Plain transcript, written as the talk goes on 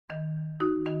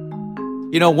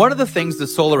You know, one of the things the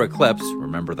solar eclipse,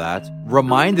 remember that,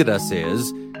 reminded us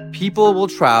is people will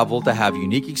travel to have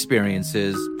unique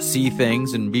experiences, see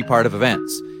things, and be part of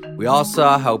events. We all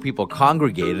saw how people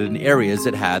congregated in areas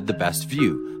that had the best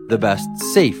view, the best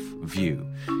safe view.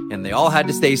 And they all had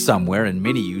to stay somewhere, and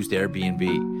many used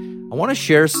Airbnb. I want to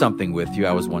share something with you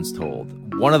I was once told.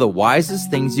 One of the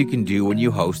wisest things you can do when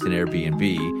you host an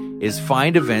Airbnb is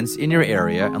find events in your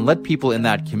area and let people in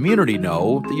that community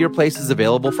know that your place is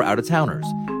available for out-of-towners.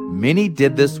 Many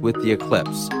did this with the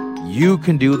eclipse. You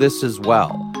can do this as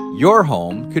well. Your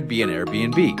home could be an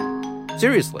Airbnb.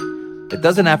 Seriously. It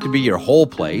doesn't have to be your whole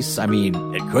place. I mean,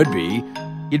 it could be.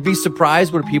 You'd be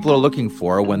surprised what people are looking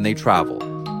for when they travel.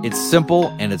 It's simple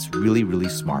and it's really, really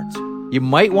smart. You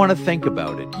might want to think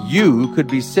about it. You could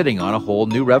be sitting on a whole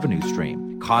new revenue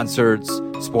stream. Concerts,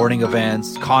 sporting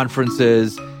events,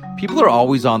 conferences. People are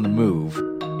always on the move.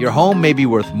 Your home may be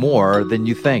worth more than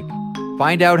you think.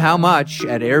 Find out how much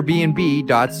at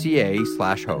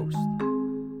airbnb.ca/host.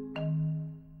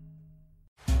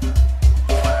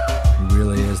 It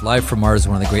really is. Live from Mars is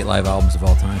one of the great live albums of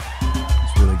all time.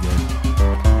 It's really good.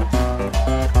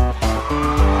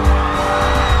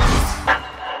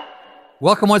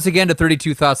 Welcome once again to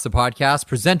 32 Thoughts, the podcast,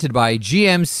 presented by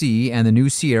GMC and the new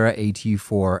Sierra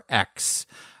AT4X.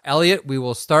 Elliot, we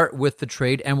will start with the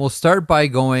trade, and we'll start by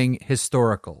going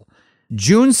historical.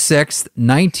 June 6th,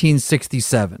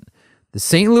 1967, the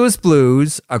St. Louis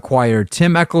Blues acquired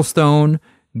Tim Ecclestone,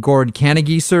 Gord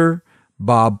Kanegieser,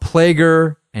 Bob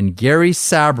Plager, and Gary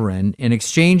Sabourin in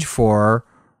exchange for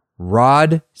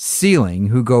Rod Sealing,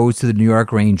 who goes to the New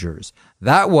York Rangers.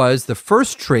 That was the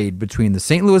first trade between the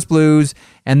St. Louis Blues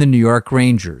and the New York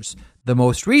Rangers. The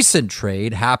most recent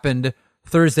trade happened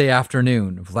Thursday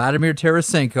afternoon. Vladimir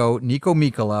Tarasenko, Nico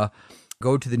Mikkola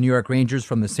go to the New York Rangers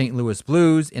from the St. Louis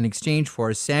Blues in exchange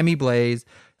for Sammy Blais,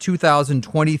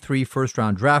 2023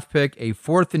 first-round draft pick, a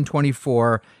 4th and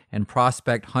 24, and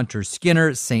prospect Hunter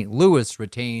Skinner. St. Louis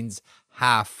retains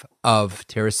half of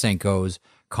Tarasenko's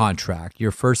contract.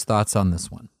 Your first thoughts on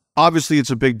this one? Obviously,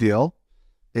 it's a big deal.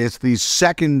 It's the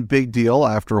second big deal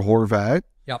after Horvat.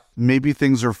 Yep. Maybe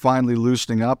things are finally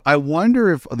loosening up. I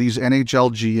wonder if these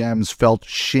NHL GMs felt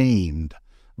shamed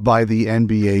by the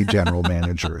NBA general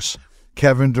managers.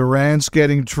 Kevin Durant's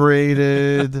getting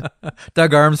traded.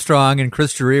 Doug Armstrong and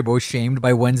Chris Drury both shamed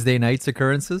by Wednesday night's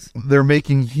occurrences. They're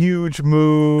making huge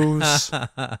moves.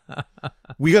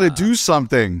 We got to do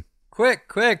something.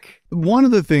 Quick. One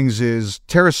of the things is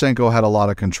Tarasenko had a lot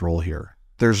of control here.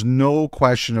 There's no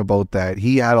question about that.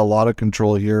 He had a lot of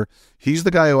control here. He's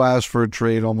the guy who asked for a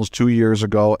trade almost 2 years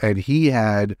ago, and he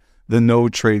had the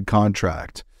no-trade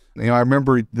contract. You know, I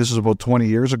remember this is about 20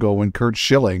 years ago when Curt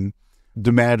Schilling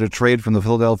demanded a trade from the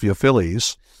Philadelphia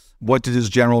Phillies. What did his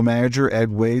general manager,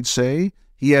 Ed Wade, say?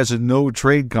 He has a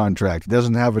no-trade contract. He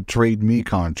doesn't have a trade-me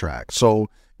contract.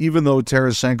 So even though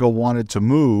Tarasenko wanted to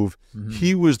move,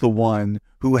 he was the one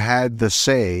who had the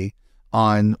say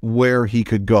on where he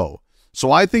could go.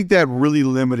 So I think that really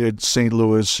limited St.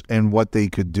 Louis and what they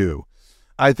could do.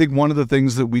 I think one of the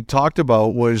things that we talked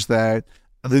about was that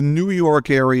the New York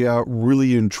area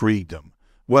really intrigued him,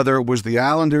 whether it was the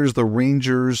Islanders, the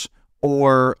Rangers,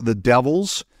 or the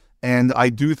Devils. And I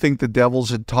do think the Devils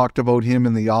had talked about him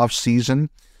in the offseason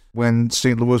when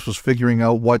St. Louis was figuring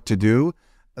out what to do.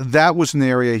 That was an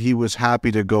area he was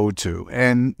happy to go to.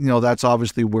 And, you know, that's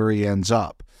obviously where he ends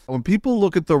up. When people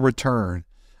look at the return,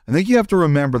 I think you have to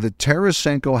remember that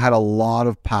Tarasenko had a lot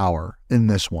of power in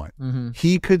this one. Mm-hmm.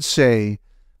 He could say,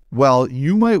 well,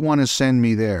 you might want to send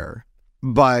me there,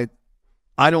 but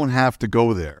I don't have to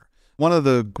go there. One of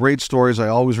the great stories I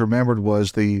always remembered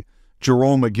was the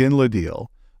Jarome Iginla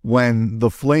deal when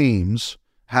the Flames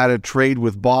had a trade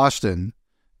with Boston,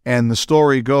 and the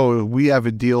story goes, we have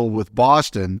a deal with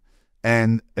Boston,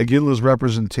 and Iginla's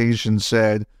representation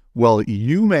said, well,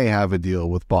 you may have a deal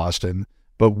with Boston,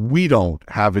 but we don't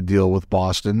have a deal with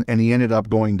Boston, and he ended up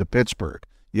going to Pittsburgh.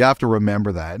 You have to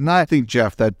remember that. And I think,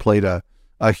 Jeff, that played a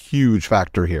huge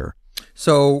factor here.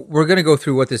 So we're going to go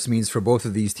through what this means for both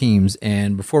of these teams.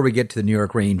 And before we get to the New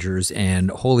York Rangers,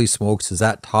 and holy smokes, does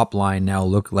that top line now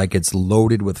look like it's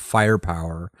loaded with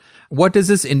firepower? What does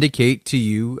this indicate to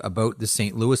you about the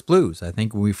St. Louis Blues? I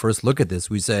think when we first look at this,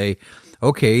 we say,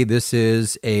 okay, this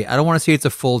is I don't want to say it's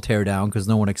a full teardown because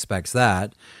no one expects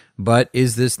that. But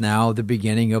is this now the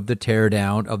beginning of the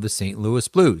teardown of the St. Louis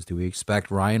Blues? Do we expect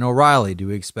Ryan O'Reilly? Do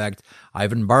we expect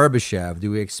Ivan Barbashev?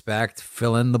 Do we expect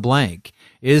fill in the blank?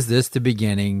 Is this the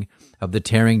beginning of the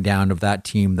tearing down of that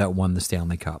team that won the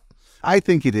Stanley Cup? I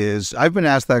think it is. I've been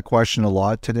asked that question a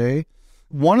lot today.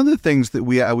 One of the things that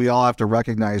we all have to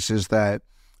recognize is that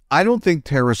I don't think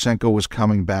Tarasenko was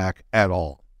coming back at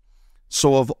all.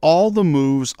 So of all the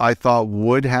moves I thought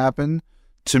would happen,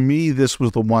 to me, this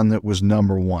was the one that was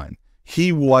number one.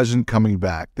 He wasn't coming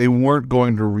back. They weren't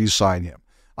going to re-sign him.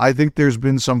 I think there's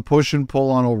been some push and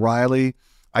pull on O'Reilly.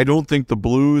 I don't think the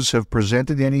Blues have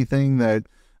presented anything that,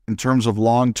 in terms of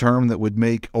long-term, that would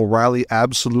make O'Reilly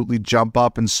absolutely jump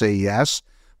up and say yes.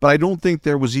 But I don't think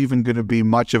there was even going to be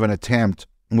much of an attempt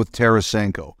with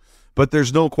Tarasenko. But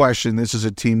there's no question this is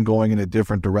a team going in a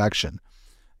different direction.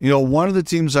 One of the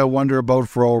teams I wonder about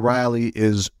for O'Reilly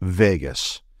is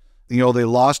Vegas. They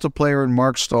lost a player in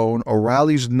Mark Stone.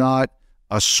 O'Reilly's not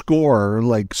a scorer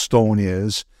like Stone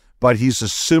is, but he's a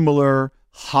similar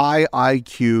high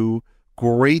IQ,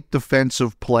 great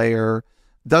defensive player,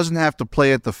 doesn't have to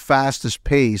play at the fastest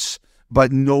pace,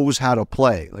 but knows how to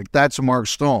play. Like, that's Mark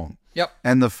Stone. Yep.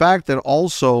 And the fact that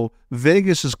also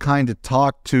Vegas has kind of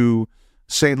talked to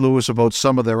St. Louis about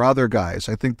some of their other guys.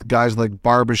 I think the guys like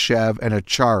Barbashev and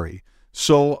Achari.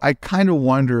 So I kind of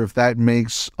wonder if that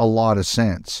makes a lot of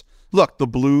sense. Look, the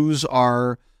Blues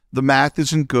the math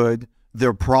isn't good.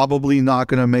 They're probably not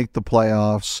going to make the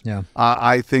playoffs. Yeah.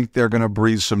 I think they're going to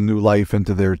breathe some new life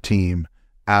into their team.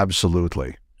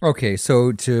 Absolutely. Okay,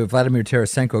 so to Vladimir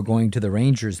Tarasenko going to the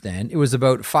Rangers then, it was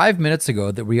about 5 minutes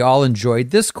ago that we all enjoyed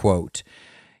this quote.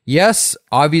 Yes,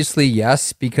 obviously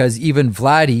yes, because even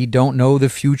Vladdy don't know the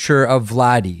future of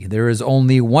Vladdy. There is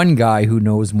only one guy who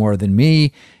knows more than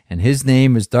me, and his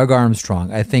name is Doug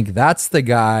Armstrong. I think that's the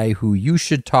guy who you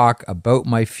should talk about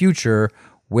my future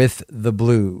with the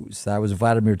Blues. That was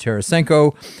Vladimir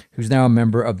Tarasenko, who's now a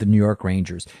member of the New York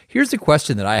Rangers. Here's the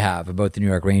question that I have about the New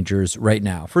York Rangers right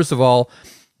now. First of all,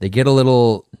 they get a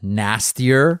little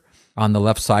nastier on the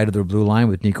left side of their blue line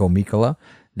with Niko Mikkola.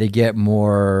 They get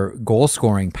more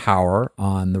goal-scoring power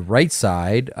on the right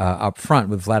side up front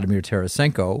with Vladimir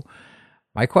Tarasenko.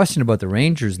 My question about the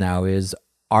Rangers now is,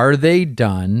 are they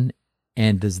done?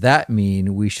 And does that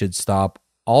mean we should stop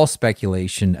all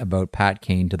speculation about Pat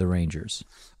Kane to the Rangers?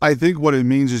 I think what it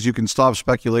means is you can stop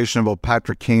speculation about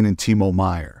Patrick Kane and Timo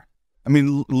Meier. I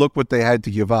mean, look what they had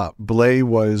to give up. Blais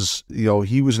was,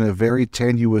 he was in a very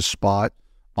tenuous spot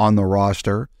on the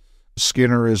roster.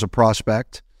 Skinner is a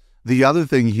prospect. The other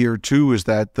thing here, too, is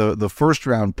that the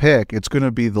first-round pick, it's going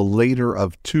to be the later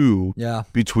of two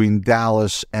between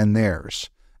Dallas and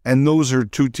theirs. And those are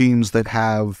two teams that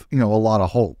have, a lot of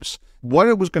hopes. What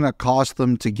it was going to cost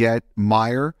them to get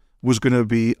Meier was going to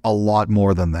be a lot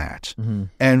more than that. Mm-hmm.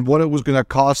 And what it was going to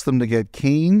cost them to get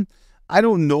Kane, I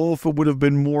don't know if it would have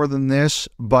been more than this,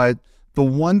 but the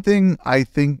one thing I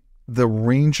think the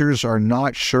Rangers are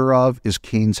not sure of is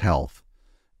Kane's health.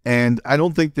 And I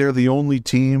don't think they're the only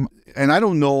team, and I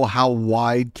don't know how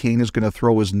wide Kane is going to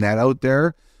throw his net out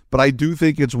there, but I do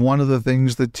think it's one of the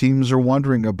things that teams are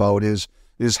wondering about is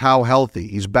how healthy.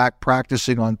 He's back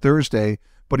practicing on Thursday,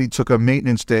 but he took a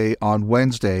maintenance day on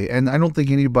Wednesday, and I don't think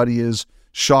anybody is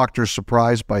shocked or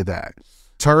surprised by that.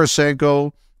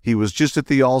 Tarasenko, he was just at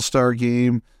the All-Star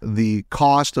game. The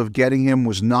cost of getting him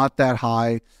was not that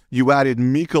high. You added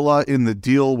Mikkola in the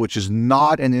deal, which is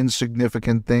not an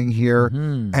insignificant thing here,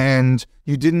 and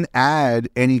you didn't add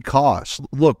any cost.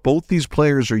 Look, both these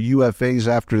players are UFAs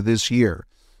after this year.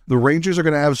 The Rangers are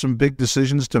going to have some big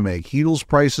decisions to make. Heedle's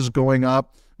price is going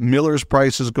up. Miller's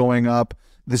price is going up.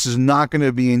 This is not going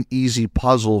to be an easy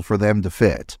puzzle for them to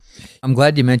fit. I'm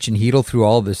glad you mentioned Heedle through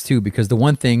all of this too, because the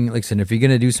one thing, like I said, if you're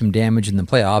going to do some damage in the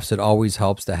playoffs, it always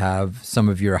helps to have some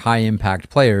of your high-impact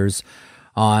players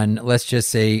on, let's just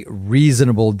say,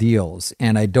 reasonable deals.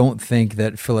 And I don't think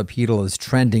that Filip Chytil is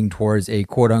trending towards a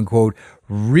quote-unquote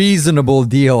reasonable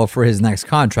deal for his next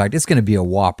contract. It's going to be a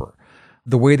whopper.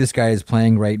 The way this guy is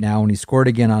playing right now, and he scored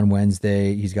again on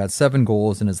Wednesday, he's got 7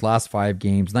 goals in his last 5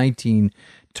 games, 19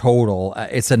 total.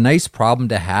 It's a nice problem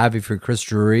to have if you're Chris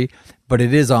Drury, but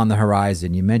it is on the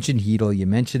horizon. You mentioned Chytil, you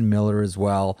mentioned Miller as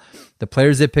well. The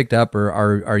players they picked up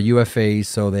are UFAs,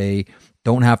 so they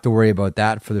don't have to worry about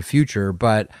that for the future.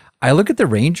 But I look at the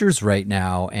Rangers right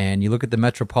now, and you look at the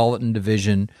Metropolitan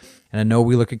Division, and I know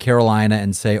we look at Carolina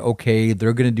and say, okay,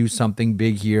 they're going to do something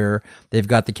big here. They've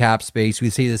got the cap space. We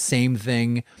say the same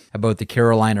thing about the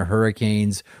Carolina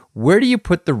Hurricanes. Where do you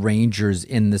put the Rangers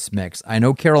in this mix? I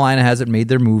know Carolina hasn't made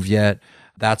their move yet.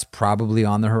 That's probably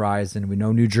on the horizon. We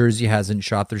know New Jersey hasn't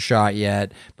shot their shot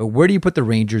yet. But where do you put the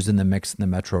Rangers in the mix in the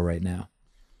Metro right now?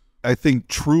 I think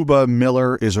Trouba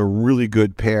Miller is a really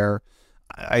good pair.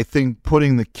 I think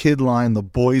putting the kid line, the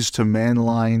boys to men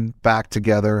line back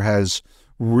together has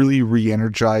really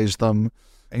re-energized them.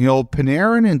 And,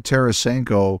 Panarin and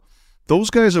Tarasenko, those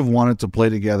guys have wanted to play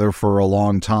together for a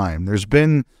long time. There's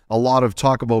been a lot of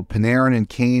talk about Panarin and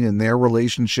Kane and their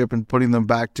relationship and putting them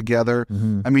back together.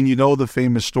 Mm-hmm. I mean, the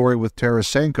famous story with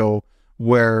Tarasenko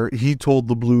where he told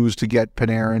the Blues to get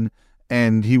Panarin,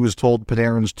 and he was told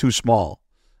Panarin's too small.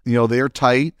 They're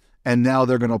tight, and now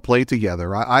they're going to play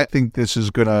together. I think this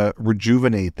is going to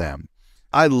rejuvenate them.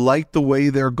 I like the way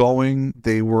they're going.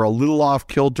 They were a little off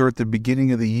kilter at the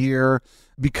beginning of the year.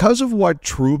 Because of what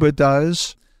Trouba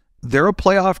does, they're a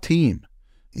playoff team.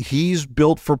 He's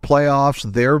built for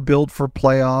playoffs. They're built for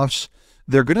playoffs.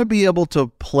 They're going to be able to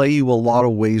play you a lot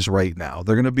of ways right now.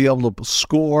 They're going to be able to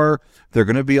score. They're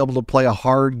going to be able to play a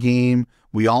hard game.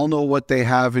 We all know what they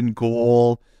have in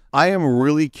goal. I am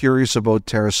really curious about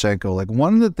Tarasenko. Like,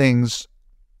 one of the things,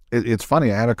 it's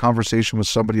funny, I had a conversation with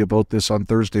somebody about this on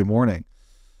Thursday morning.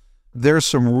 There's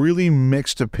some really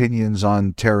mixed opinions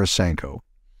on Tarasenko.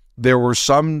 There were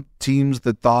some teams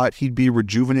that thought he'd be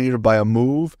rejuvenated by a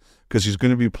move because he's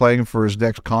going to be playing for his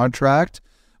next contract.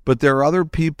 But there are other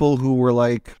people who were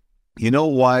like, you know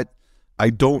what? I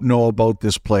don't know about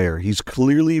this player. He's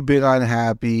clearly been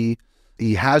unhappy.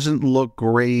 He hasn't looked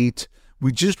great.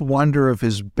 We just wonder if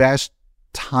his best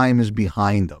time is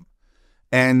behind him.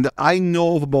 And I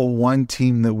know about one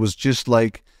team that was just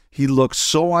like, he looks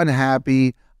so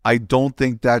unhappy. I don't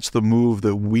think that's the move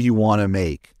that we want to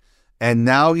make. And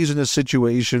now he's in a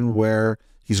situation where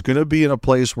he's going to be in a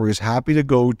place where he's happy to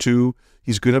go to.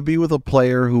 He's going to be with a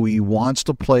player who he wants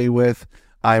to play with.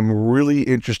 I'm really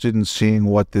interested in seeing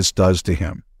what this does to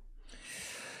him.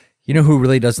 You know who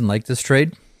really doesn't like this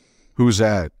trade? Who's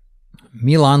that?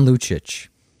 Milan Lucic.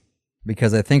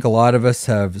 Because I think a lot of us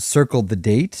have circled the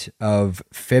date of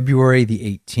February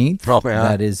the 18th. Oh, yeah.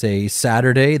 That is a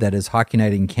Saturday. That is Hockey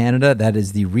Night in Canada. That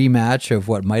is the rematch of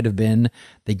what might have been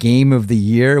the game of the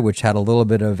year, which had a little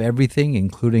bit of everything,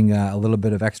 including a little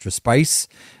bit of extra spice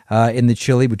in the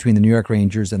chili between the New York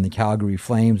Rangers and the Calgary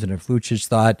Flames. And if Lucic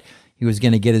thought he was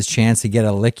going to get his chance to get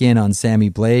a lick in on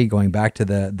Sammy Blais, going back to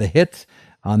the hit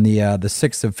on the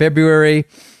 6th of February,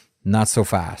 not so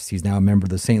fast. He's now a member of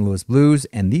the St. Louis Blues,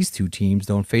 and these two teams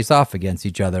don't face off against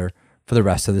each other for the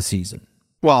rest of the season.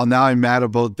 Well, now I'm mad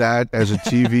about that as a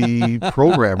TV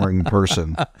programming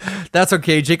person. That's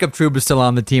okay. Jacob Trouba is still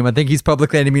on the team. I think he's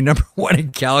public enemy number one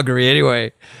in Calgary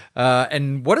anyway.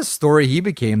 And what a story he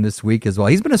became this week as well.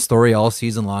 He's been a story all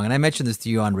season long, and I mentioned this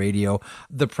to you on radio.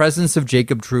 The presence of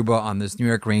Jacob Trouba on this New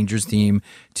York Rangers team,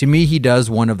 to me, he does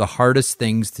one of the hardest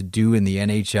things to do in the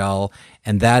NHL,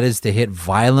 and that is to hit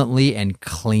violently and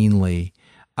cleanly.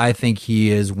 I think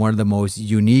he is one of the most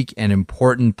unique and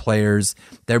important players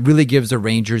that really gives the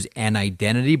Rangers an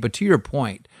identity. But to your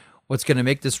point, what's going to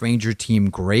make this Ranger team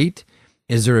great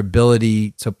is their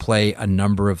ability to play a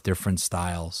number of different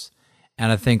styles.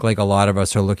 And I think, like a lot of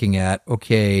us are looking at,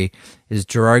 okay, is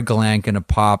Gerard Gallant going to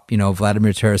pop,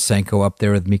 Vladimir Tarasenko up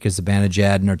there with Mika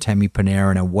Zibanejad and Artemi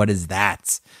Panarin, and what is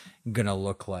that going to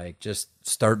look like? Just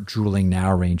start drooling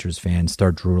now, Rangers fans.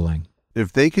 Start drooling.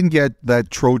 If they can get that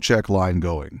Trocheck line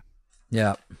going,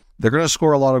 yeah, they're going to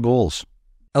score a lot of goals.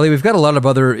 Ellie, we've got a lot of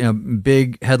other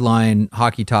big headline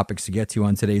hockey topics to get to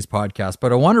on today's podcast,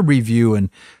 but I want to review and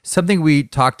something we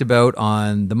talked about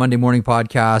on the Monday Morning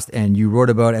podcast and you wrote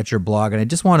about at your blog, and I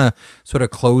just want to sort of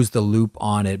close the loop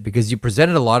on it because you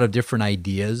presented a lot of different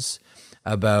ideas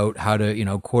about how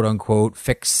to, quote unquote,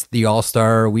 fix the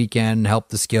All-Star weekend, help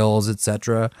the skills,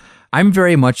 etc. I'm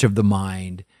very much of the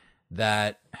mind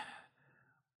that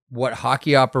what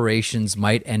hockey operations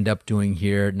might end up doing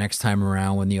here next time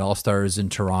around when the All-Star is in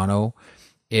Toronto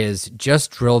is just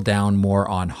drill down more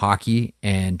on hockey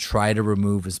and try to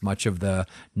remove as much of the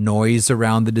noise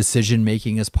around the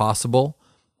decision-making as possible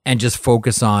and just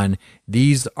focus on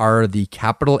these are the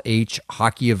capital H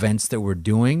hockey events that we're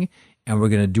doing, and we're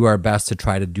going to do our best to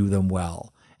try to do them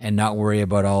well and not worry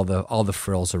about all the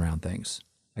frills around things.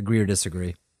 Agree or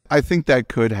disagree? I think that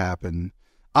could happen.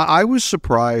 I was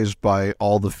surprised by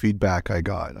all the feedback I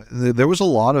got. There was a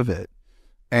lot of it.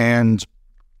 And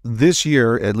this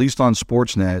year, at least on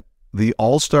Sportsnet, the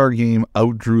All-Star game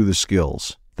outdrew the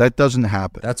skills. That doesn't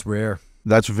happen. That's rare.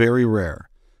 That's very rare.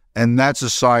 And that's a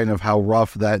sign of how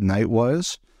rough that night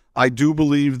was. I do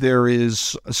believe there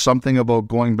is something about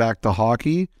going back to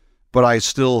hockey, but I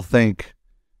still think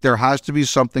there has to be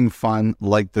something fun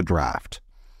like the draft.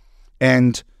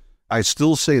 And I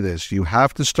still say this, you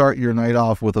have to start your night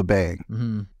off with a bang.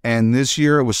 Mm-hmm. And this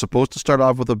year it was supposed to start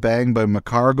off with a bang by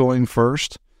Makar going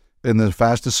first in the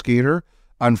fastest skater.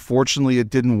 Unfortunately, it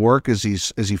didn't work as he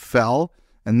fell.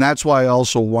 And that's why I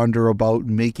also wonder about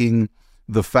making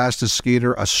the fastest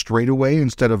skater a straightaway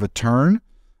instead of a turn.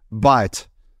 But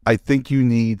I think you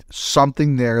need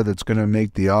something there that's going to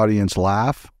make the audience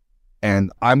laugh.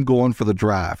 And I'm going for the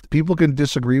draft. People can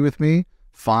disagree with me.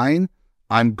 Fine.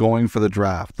 I'm going for the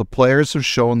draft. The players have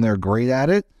shown they're great at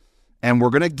it, and we're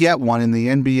going to get one in the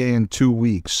NBA in 2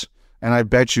 weeks. And I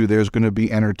bet you there's going to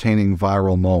be entertaining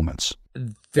viral moments.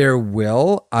 There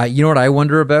will. You know what I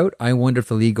wonder about? I wonder if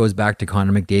the league goes back to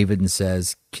Connor McDavid and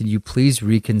says, can you please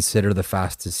reconsider the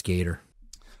fastest skater?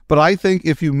 But I think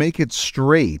if you make it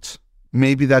straight,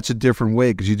 maybe that's a different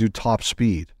way because you do top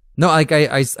speed. No, like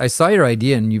I saw your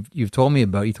idea and you told me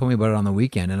about it on the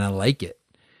weekend, and I like it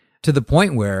to the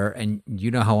point where, and you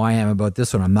know how I am about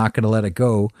this one, I'm not going to let it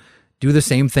go. Do the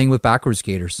same thing with backwards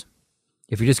skaters.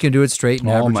 If you're just going to do it straight and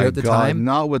average out the time,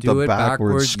 not with do the it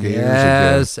backwards skaters.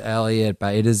 Yes, Elliot,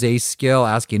 but it is a skill.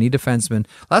 Ask any defenseman.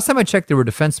 Last time I checked, there were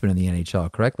defensemen in the NHL,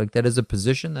 correct? Like that is a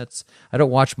position I don't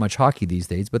watch much hockey these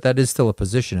days, but that is still a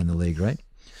position in the league, right?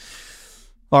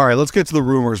 All right, let's get to the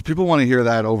rumors. People want to hear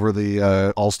that over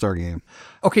the All-Star game.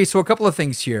 Okay, so a couple of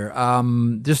things here.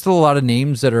 There's still a lot of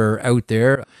names that are out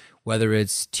there, whether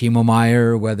it's Timo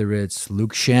Meier, whether it's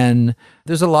Luke Schenn.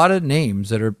 There's a lot of names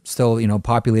that are still,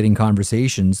 populating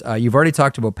conversations. You've already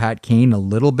talked about Pat Kane a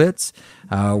little bit.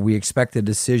 We expect a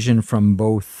decision from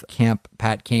both Camp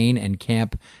Pat Kane and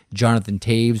Camp Jonathan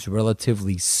Toews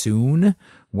relatively soon.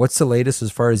 What's the latest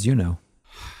as far as you know?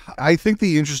 I think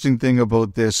the interesting thing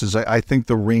about this is I think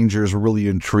the Rangers really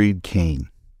intrigued Kane.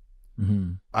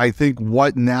 Mm-hmm. I think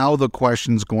what now the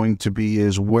question's going to be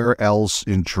is where else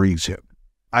intrigues him.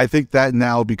 I think that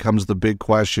now becomes the big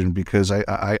question because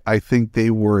I think they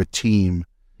were a team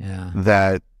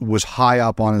that was high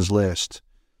up on his list.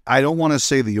 I don't want to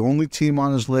say the only team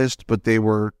on his list, but they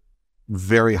were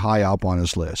very high up on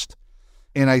his list.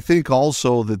 And I think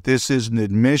also that this is an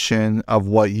admission of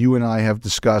what you and I have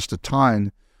discussed a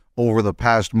ton over the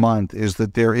past month, is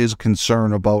that there is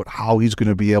concern about how he's going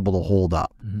to be able to hold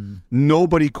up. Mm-hmm.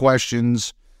 Nobody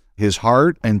questions his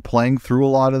heart and playing through a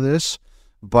lot of this,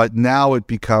 but now it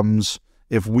becomes,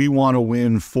 if we want to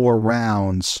win 4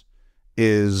 rounds,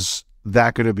 is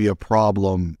that going to be a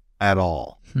problem at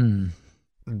all?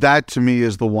 That to me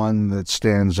is the one that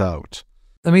stands out.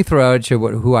 Let me throw out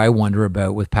who I wonder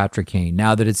about with Patrick Kane,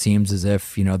 now that it seems as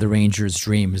if, the Rangers'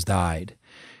 dream has died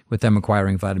with them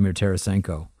acquiring Vladimir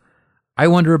Tarasenko. I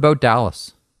wonder about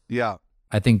Dallas. Yeah.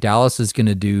 I think Dallas is going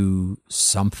to do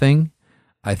something.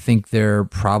 I think they're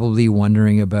probably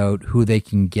wondering about who they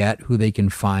can get, who they can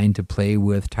find to play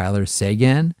with Tyler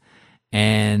Seguin.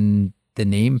 And the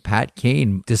name Pat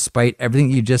Kane, despite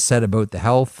everything you just said about the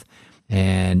health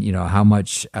and how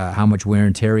much wear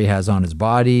and tear he has on his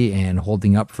body and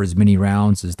holding up for as many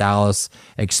rounds as Dallas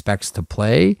expects to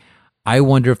play, I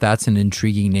wonder if that's an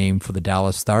intriguing name for the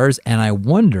Dallas Stars, and I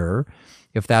wonder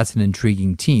if that's an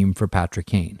intriguing team for Patrick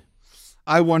Kane.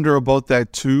 I wonder about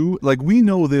that too. Like, we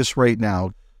know this right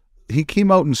now. He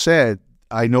came out and said,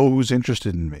 I know who's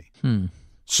interested in me.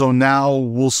 So now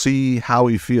we'll see how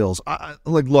he feels.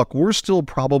 Look, we're still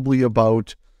probably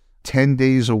about 10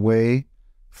 days away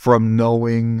from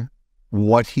knowing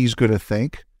what he's going to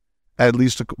think, at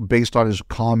least based on his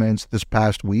comments this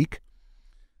past week.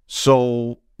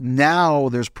 So now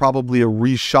there's probably a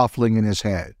reshuffling in his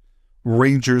head.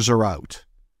 Rangers are out.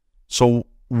 So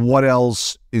what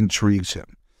else intrigues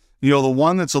him? The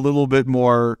one that's a little bit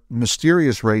more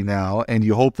mysterious right now, and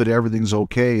you hope that everything's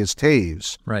okay, is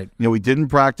Toews. Right. He didn't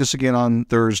practice again on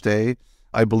Thursday.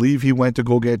 I believe he went to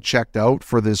go get checked out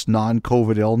for this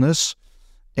non-COVID illness.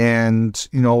 And,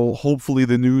 hopefully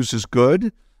the news is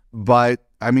good. But,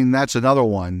 that's another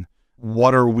one.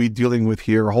 What are we dealing with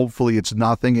here? Hopefully it's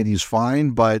nothing and he's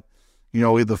fine. But,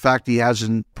 the fact he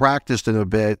hasn't practiced in a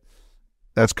bit,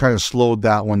 that's kind of slowed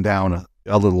that one down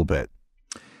a little bit.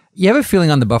 You have a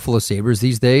feeling on the Buffalo Sabres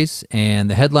these days, and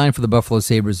the headline for the Buffalo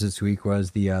Sabres this week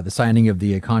was the signing of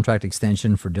the contract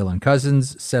extension for Dylan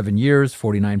Cozens, 7 years,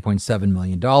 $49.7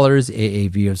 million,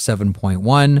 AAV of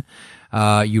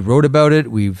 7.1. You wrote about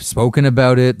it. We've spoken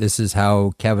about it. This is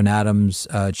how Kevin Adams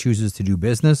chooses to do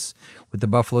business with the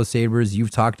Buffalo Sabres.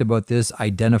 You've talked about this.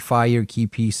 Identify your key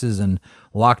pieces and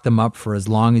lock them up for as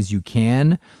long as you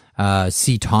can.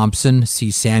 C. Thompson, C.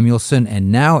 Samuelson,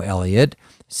 and now, Elliot,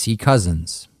 C.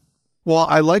 Cozens. Well,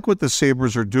 I like what the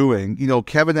Sabres are doing.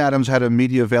 Kevin Adams had a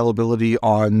media availability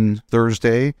on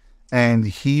Thursday, and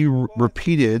he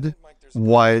repeated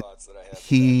what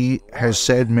he has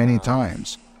said many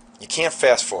times. You can't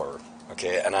fast forward,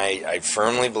 okay? And I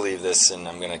firmly believe this, and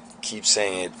I'm going to keep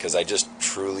saying it because I just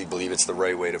truly believe it's the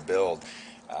right way to build.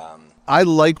 I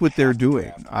like what they're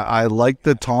doing. I like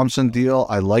the Thompson deal.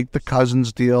 I like the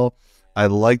Cozens deal. I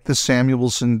like the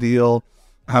Samuelson deal.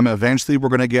 Eventually, we're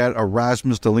going to get a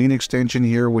Rasmus Dahlin extension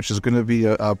here, which is going to be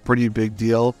a pretty big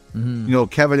deal. Mm-hmm.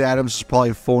 Kevin Adams is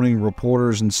probably phoning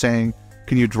reporters and saying,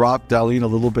 can you drop Dahlin a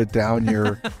little bit down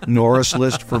your Norris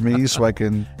list for me so I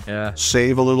can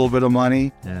save a little bit of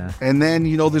money? Yeah. And then,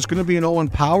 there's going to be an Owen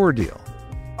Power deal.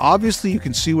 obviously you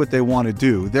can see what they want to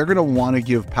do. They're going to want to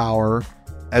give Power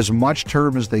as much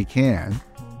term as they can.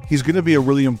 He's going to be a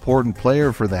really important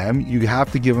player for them. You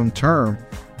have to give him term.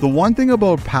 The one thing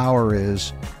about Power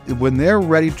is when they're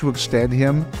ready to extend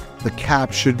him, the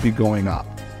cap should be going up.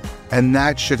 And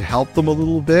that should help them a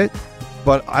little bit.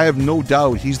 But I have no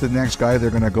doubt he's the next guy they're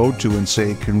going to go to and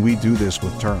say, can we do this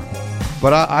with term?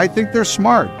 But I think they're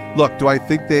smart. Look, do I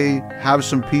think they have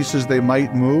some pieces they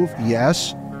might move?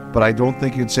 Yes. But I don't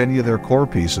think it's any of their core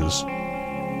pieces.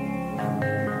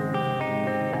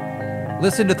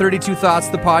 Listen to 32 Thoughts,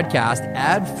 the podcast,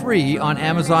 ad-free on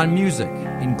Amazon Music,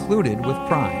 included with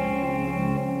Prime.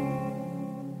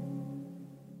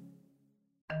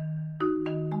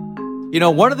 You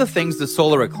know, one of the things the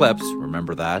solar eclipse,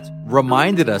 remember that,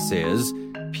 reminded us is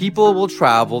people will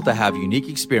travel to have unique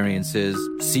experiences,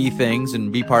 see things,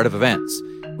 and be part of events.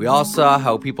 We all saw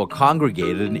how people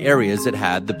congregated in areas that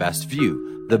had the best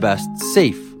view, the best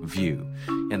safe view.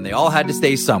 And they all had to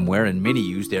stay somewhere, and many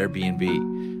used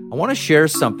Airbnb. I want to share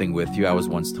something with you I was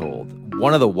once told.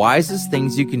 One of the wisest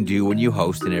things you can do when you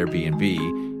host an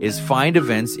Airbnb is find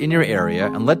events in your area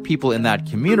and let people in that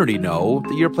community know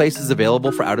that your place is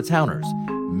available for out-of-towners.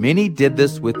 Many did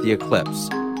this with the eclipse.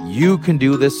 You can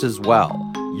do this as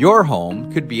well. Your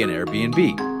home could be an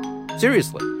Airbnb.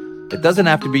 Seriously. It doesn't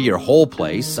have to be your whole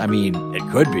place. I mean, it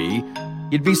could be.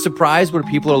 You'd be surprised what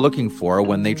people are looking for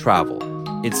when they travel.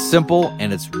 It's simple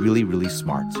and it's really, really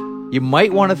smart. You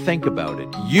might want to think about it.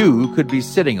 You could be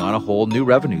sitting on a whole new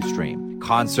revenue stream.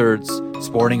 Concerts,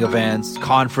 sporting events,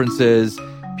 conferences.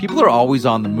 People are always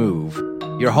on the move.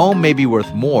 Your home may be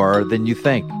worth more than you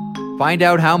think. Find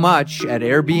out how much at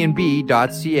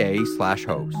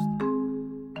airbnb.ca/host.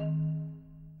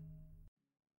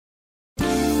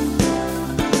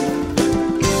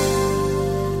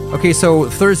 Okay, so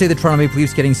Thursday, the Toronto Maple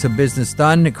Leafs getting some business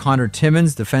done. Connor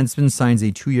Timmins, defenseman, signs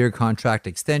a 2-year contract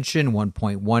extension.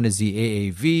 1.1 is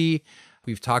the AAV.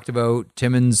 We've talked about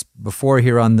Timmins before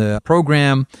here on the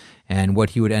program and what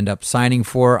he would end up signing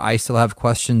for. I still have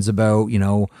questions about,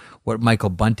 what Michael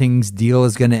Bunting's deal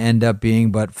is going to end up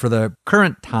being. But for the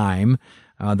current time,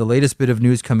 the latest bit of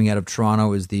news coming out of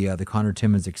Toronto is the Connor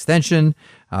Timmins extension.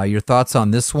 Your thoughts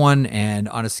on this one? And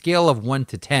on a scale of 1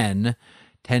 to 10,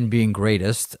 10 being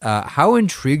greatest, how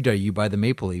intrigued are you by the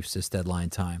Maple Leafs this deadline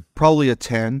time? Probably a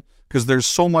 10, because there's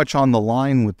so much on the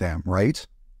line with them, right?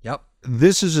 Yep.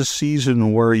 This is a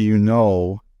season where you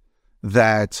know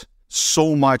that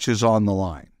so much is on the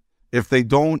line. If they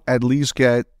don't at least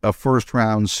get a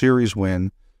first-round series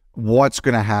win, what's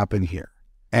going to happen here?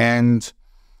 And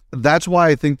that's why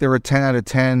I think they're a 10 out of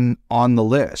 10 on the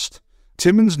list.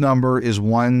 Timmins' number is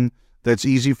one that's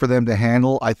easy for them to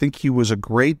handle. I think he was a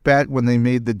great bet when they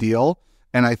made the deal,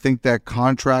 and I think that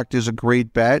contract is a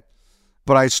great bet.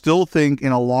 But I still think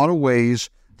in a lot of ways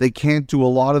they can't do a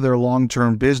lot of their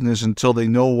long-term business until they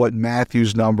know what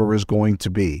Matthews' number is going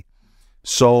to be.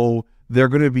 So they're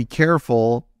going to be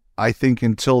careful, I think,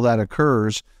 until that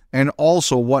occurs. And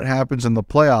also what happens in the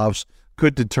playoffs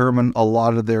could determine a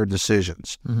lot of their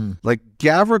decisions. Mm-hmm. Like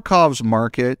Gavrikov's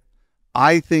market,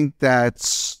 I think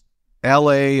that's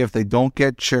LA if they don't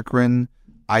get Chychrun.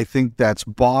 I think that's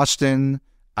Boston.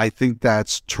 I think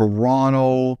that's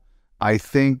Toronto. I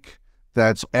think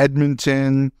that's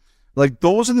Edmonton. Like,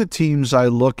 those are the teams I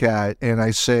look at and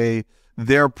I say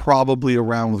they're probably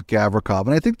around with Gavrikov.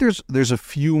 And I think there's a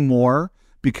few more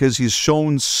because he's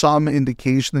shown some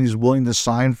indication that he's willing to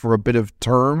sign for a bit of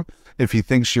term if he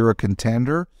thinks you're a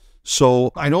contender.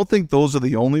 So I don't think those are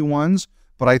the only ones,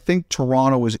 but I think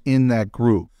Toronto is in that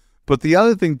group. But the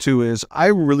other thing, too, is I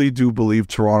really do believe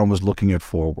Toronto was looking at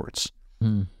forwards.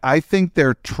 I think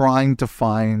they're trying to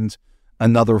find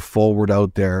another forward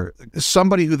out there,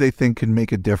 somebody who they think can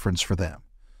make a difference for them.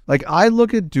 Like, I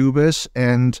look at Dubas,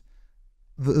 and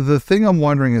the thing I'm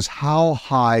wondering is how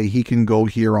high he can go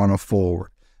here on a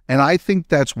forward. And I think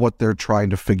that's what they're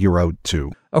trying to figure out,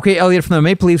 too. Okay, Elliot, from the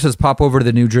Maple Leafs, let's pop over to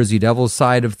the New Jersey Devils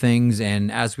side of things.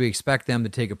 And as we expect them to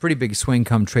take a pretty big swing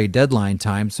come trade deadline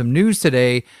time, some news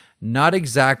today, not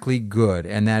exactly good.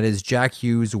 And that is Jack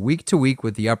Hughes week to week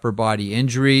with the upper body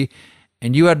injury.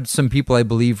 And you had some people, I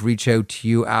believe, reach out to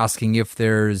you asking if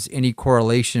there's any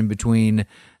correlation between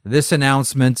this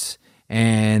announcement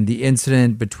and the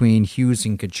incident between Hughes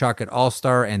and Tkachuk at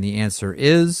All-Star, and the answer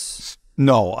is?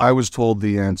 No, I was told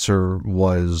the answer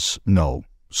was no.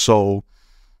 So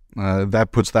that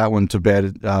puts that one to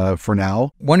bed for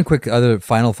now. One quick other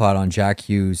final thought on Jack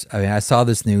Hughes. I mean, I saw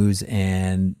this news,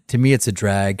 and to me it's a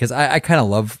drag because I kind of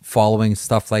love following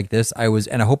stuff like this.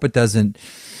 And I hope it doesn't...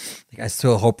 I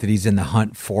still hope that he's in the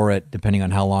hunt for it, depending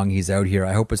on how long he's out here.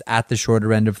 I hope it's at the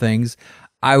shorter end of things.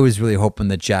 I was really hoping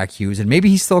that Jack Hughes, and maybe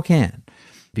he still can,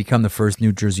 become the first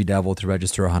New Jersey Devil to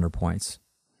register 100 points.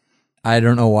 I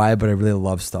don't know why, but I really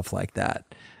love stuff like that.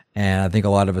 And I think a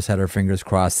lot of us had our fingers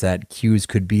crossed that Hughes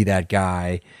could be that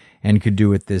guy and could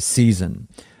do it this season.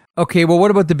 Okay, well,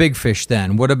 what about the big fish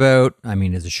then? What about,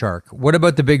 as a shark, what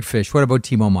about the big fish? What about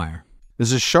Timo Meier?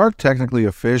 Is a shark technically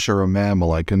a fish or a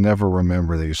mammal? I can never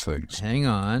remember these things. Hang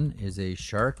on. Is a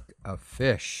shark a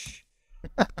fish?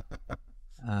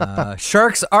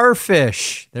 Sharks are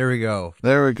fish. There we go.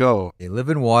 There we go. They live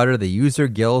in water. They use their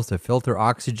gills to filter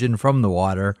oxygen from the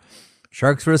water.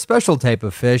 Sharks are a special type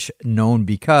of fish known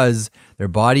because their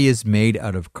body is made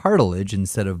out of cartilage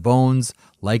instead of bones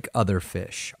like other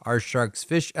fish. Are sharks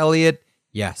fish, Elliot?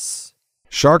 Yes.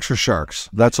 Sharks are sharks.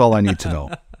 That's all I need to know.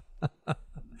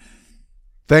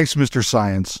 Thanks, Mr.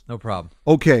 Science. No problem.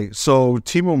 Okay, so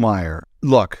Timo Meier.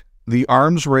 Look, the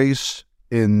arms race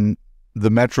in the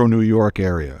Metro New York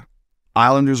area.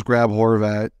 Islanders grab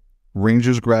Horvat.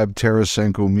 Rangers grab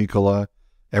Tarasenko, Mikkola.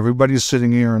 Everybody's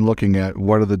sitting here and looking at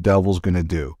what are the Devils going to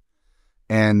do.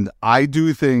 And I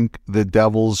do think the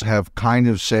Devils have kind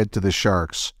of said to the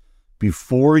Sharks,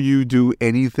 before you do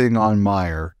anything on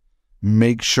Meier,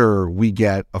 make sure we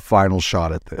get a final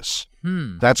shot at this.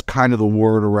 That's kind of the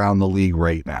word around the league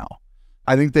right now.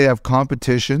 I think they have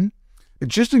competition.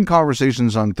 Just in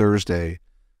conversations on Thursday,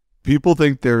 people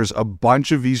think there's a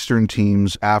bunch of Eastern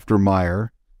teams after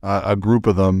Meier, a group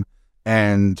of them,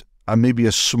 and maybe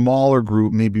a smaller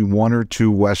group, maybe one or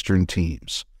two Western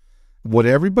teams. What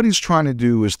everybody's trying to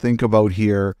do is think about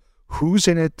here, who's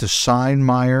in it to sign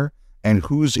Meier and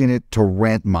who's in it to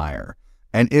rent Meier.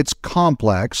 And it's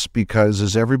complex because,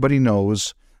 as everybody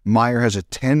knows, Meier has a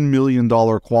 $10 million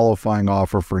qualifying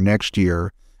offer for next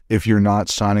year if you're not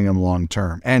signing him long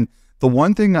term. And the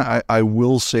one thing I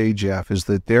will say, Jeff, is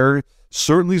that there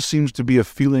certainly seems to be a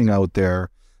feeling out there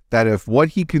that if what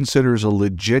he considers a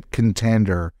legit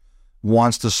contender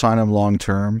wants to sign him long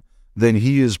term, then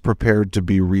he is prepared to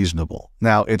be reasonable.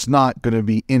 Now, it's not going to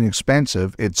be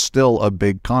inexpensive. It's still a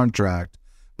big contract,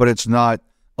 but it's not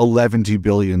 $11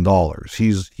 billion.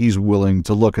 He's willing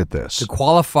to look at this. The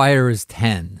qualifier is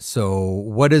 10. So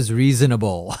what is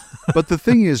reasonable? But the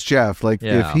thing is, Jeff,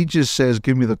 if he just says,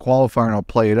 give me the qualifier and I'll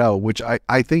play it out, which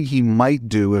I think he might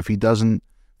do if he doesn't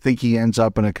think he ends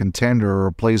up in a contender or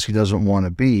a place he doesn't want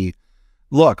to be.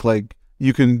 Look,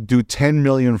 you can do $10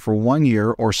 million for 1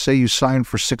 year, or say you sign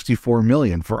for $64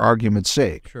 million for argument's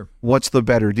sake. Sure. What's the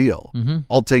better deal?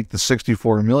 I'll take the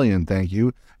 $64 million, thank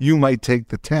you. You might take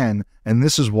the 10, and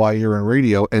this is why you're in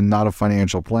radio and not a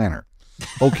financial planner.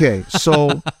 Okay,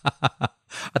 so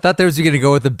I thought there was going to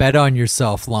go with the bet on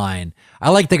yourself line.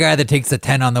 I like the guy that takes the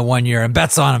 10 on the 1 year and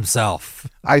bets on himself.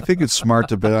 I think it's smart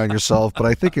to bet on yourself, but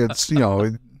I think it's,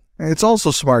 it's also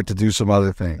smart to do some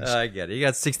other things. I get it. You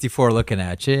got 64 looking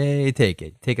at you. Hey, take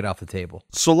it. Take it off the table.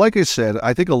 So like I said,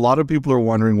 I think a lot of people are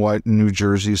wondering what New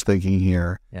Jersey's thinking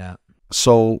here. Yeah.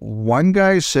 So one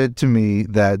guy said to me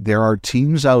that there are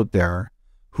teams out there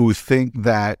who think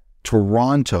that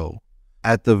Toronto,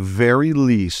 at the very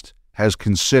least, has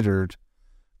considered,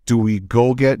 do we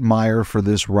go get Meier for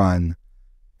this run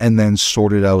and then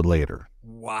sort it out later?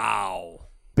 Wow.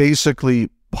 Basically,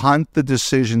 punt the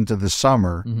decision to the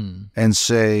summer and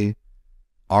say,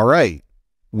 all right,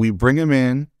 we bring him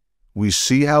in, we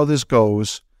see how this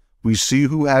goes, we see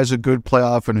who has a good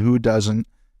playoff and who doesn't,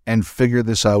 and figure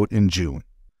this out in June.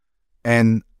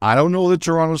 And I don't know that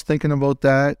Toronto's thinking about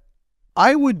that.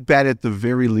 I would bet at the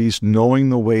very least, knowing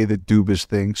the way that Dubas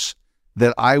thinks,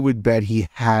 that I would bet he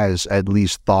has at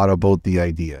least thought about the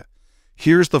idea.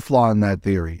 Here's the flaw in that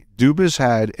theory. Dubas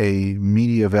had a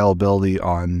media availability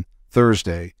on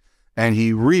Thursday, and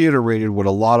he reiterated what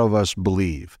a lot of us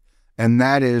believe, and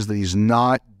that is that he's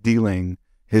not dealing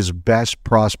his best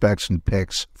prospects and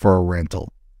picks for a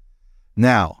rental.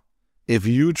 Now, if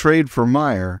you trade for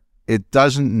Meier, it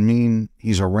doesn't mean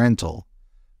he's a rental,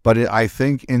 but I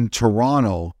think in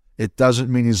Toronto, it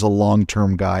doesn't mean he's a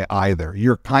long-term guy either.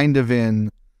 You're kind of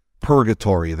in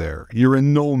purgatory there. You're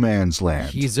in no man's land.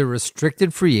 He's a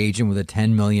restricted free agent with a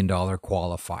 $10 million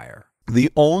qualifier.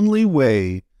 The only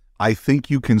way I think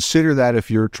you consider that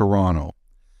if you're Toronto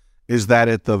is that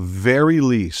at the very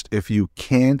least, if you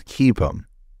can't keep him,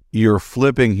 you're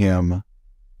flipping him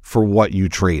for what you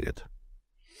traded.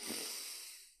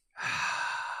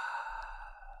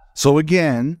 So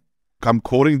again, I'm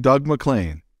quoting Doug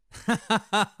McLean.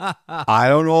 I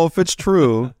don't know if it's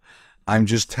true. I'm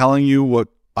just telling you what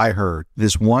I heard.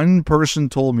 This one person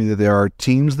told me that there are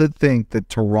teams that think that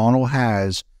Toronto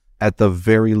has, at the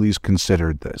very least,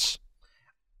 considered this.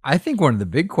 I think one of the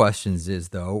big questions is,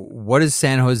 though, what is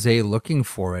San Jose looking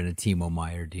for in a Timo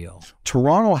Meier deal?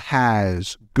 Toronto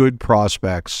has good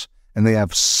prospects, and they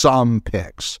have some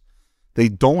picks. They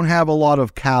don't have a lot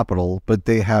of capital, but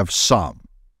they have some.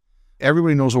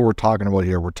 Everybody knows what we're talking about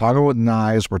here. We're talking about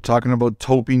Knies. We're talking about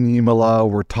Topi Niemela.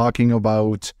 We're talking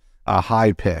about a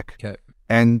high pick. Okay.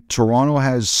 And Toronto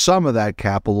has some of that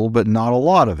capital, but not a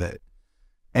lot of it.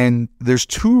 And there's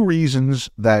two reasons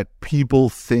that people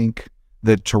think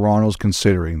that Toronto's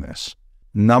considering this.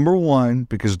 Number one,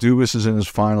 because Dubas is in his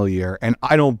final year, and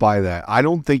I don't buy that. I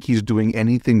don't think he's doing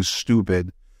anything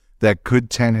stupid that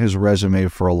could taint his resume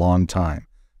for a long time.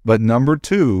 But number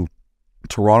two,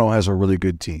 Toronto has a really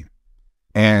good team.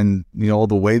 And,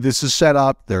 the way this is set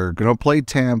up, they're going to play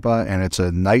Tampa, and it's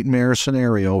a nightmare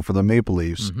scenario for the Maple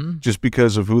Leafs just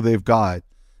because of who they've got.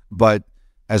 But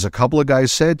as a couple of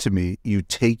guys said to me, you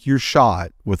take your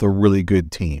shot with a really good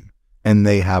team, and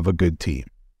they have a good team.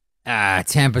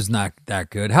 Tampa's not that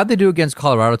good. How'd they do against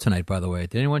Colorado tonight, by the way?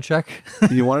 Did anyone check?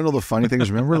 You want to know the funny thing is,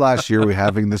 remember last year we were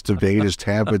having this debate, is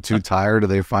Tampa too tired? Are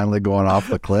they finally going off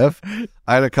the cliff?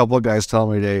 I had a couple of guys tell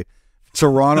me today,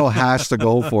 Toronto has to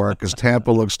go for it because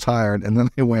Tampa looks tired, and then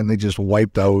they went and they just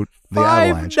wiped out the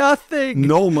Avalanche. 5-0.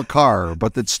 No Makar,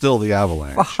 but it's still the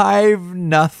Avalanche.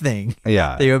 5-0.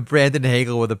 Yeah. They have Brandon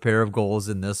Hagel with a pair of goals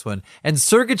in this one. And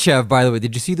Sergachev, by the way,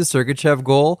 did you see the Sergachev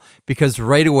goal? Because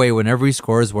right away, whenever he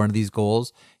scores one of these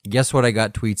goals, guess what I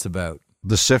got tweets about?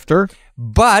 The sifter?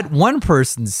 But one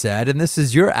person said, and this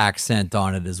is your accent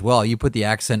on it as well. You put the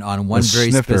accent on one very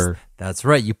snifter. That's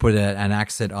right. You put an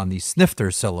accent on the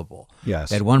snifter syllable.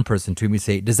 Yes. I had one person tweet me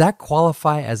say, does that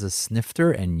qualify as a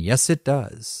snifter? And yes, it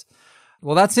does.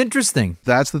 Well, that's interesting.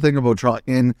 That's the thing about Toronto.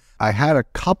 And I had a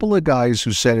couple of guys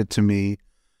who said it to me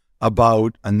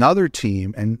about another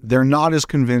team, and they're not as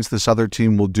convinced this other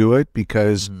team will do it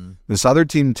because this other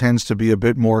team tends to be a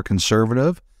bit more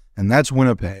conservative, and that's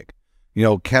Winnipeg.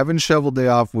 Kevin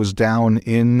Cheveldayoff was down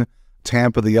in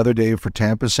Tampa the other day for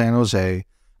Tampa San Jose.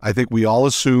 I think we all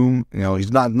assume,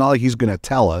 he's not like he's going to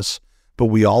tell us, but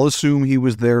we all assume he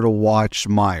was there to watch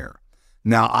Meier.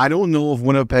 Now, I don't know if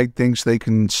Winnipeg thinks they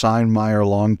can sign Meier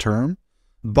long term,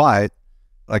 but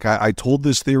like I told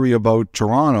this theory about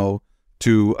Toronto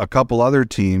to a couple other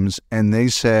teams, and they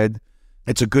said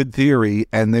it's a good theory,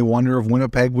 and they wonder if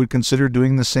Winnipeg would consider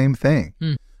doing the same thing.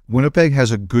 Winnipeg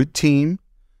has a good team.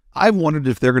 I've wondered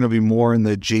if they're going to be more in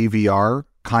the JVR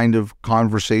kind of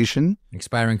conversation.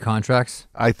 Expiring contracts?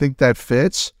 I think that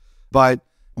fits. But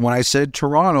when I said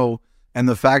Toronto and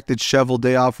the fact that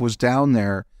Cheveldayoff was down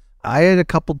there, I had a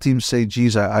couple teams say,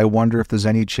 geez, I wonder if there's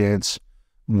any chance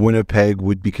Winnipeg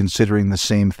would be considering the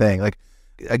same thing. Like,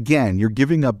 again, you're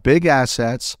giving up big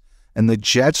assets, and the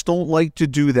Jets don't like to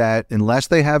do that unless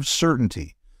they have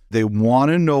certainty. They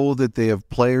want to know that they have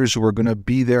players who are going to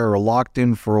be there or locked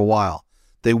in for a while.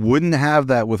 They wouldn't have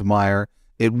that with Meier.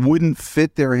 It wouldn't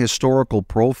fit their historical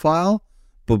profile,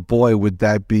 but boy, would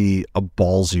that be a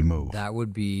ballsy move. That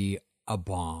would be a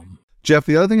bomb. Jeff,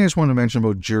 the other thing I just want to mention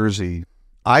about Jersey,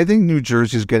 I think New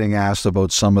Jersey is getting asked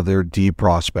about some of their D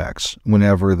prospects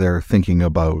whenever they're thinking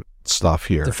about stuff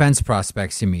here. Defense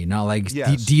prospects, you mean, not like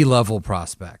Yes. D-level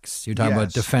prospects. You're talking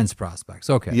about Yes. defense prospects.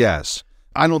 Okay. Yes.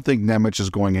 I don't think Nemec is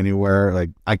going anywhere.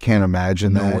 Like, I can't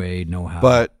imagine that. No way, no how.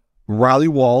 But Riley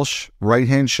Walsh,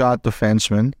 right-hand shot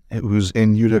defenseman, who's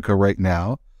in Utica right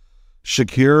now.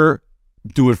 Shakir,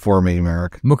 do it for me,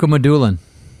 Merrick. Mukhamadullin.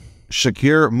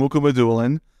 Shakir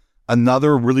Mukhamadullin,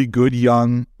 another really good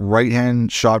young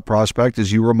right-hand shot prospect,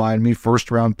 as you remind me,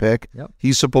 first-round pick. Yep.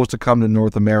 He's supposed to come to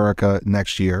North America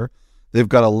next year. They've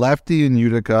got a lefty in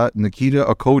Utica, Nikita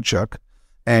Okochuk,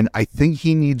 and I think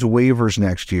he needs waivers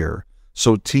next year.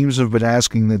 So teams have been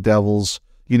asking the Devils,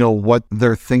 what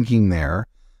they're thinking there.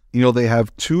 They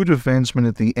have two defensemen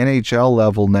at the NHL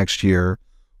level next year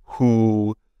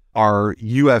who are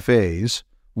UFAs.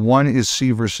 One is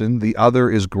Severson, the other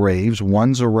is Graves.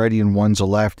 One's a righty and one's a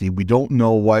lefty. We don't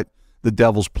know what the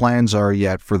Devils' plans are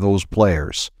yet for those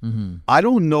players. I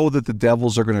don't know that the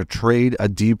Devils are going to trade a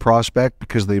D prospect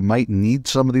because they might need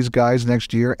some of these guys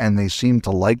next year, and they seem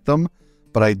to like them,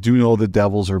 but I do know the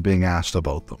Devils are being asked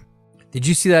about them. Did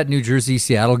you see that New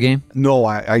Jersey-Seattle game? No,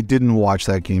 I didn't watch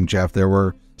that game, Jeff. There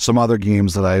were some other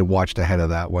games that I watched ahead of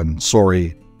that one.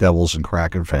 Sorry, Devils and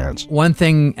Kraken fans. One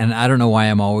thing, and I don't know why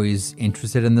I'm always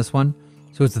interested in this one.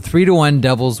 So it's a 3-1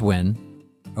 Devils win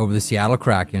over the Seattle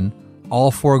Kraken. All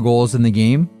 4 goals in the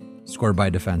game scored by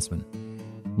defensemen.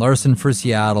 Larson for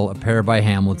Seattle, a pair by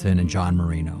Hamilton and John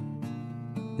Marino.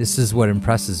 This is what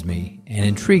impresses me and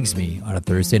intrigues me on a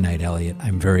Thursday night, Elliot.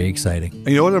 I'm very excited. And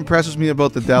you know what impresses me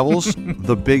about the Devils?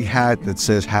 The big hat that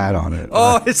says hat on it.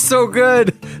 Oh, it's so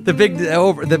good. The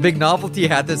big novelty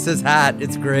hat that says hat.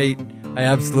 It's great. I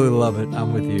absolutely love it.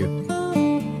 I'm with you.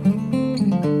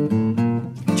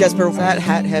 Jesper, that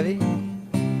hat heavy?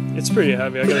 It's pretty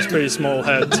heavy. I got this pretty small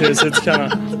head too, so it's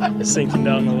kind of sinking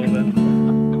down a little bit.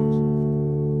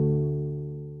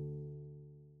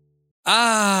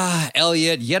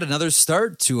 Elliot, yet another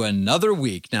start to another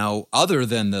week. Now, other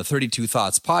than the 32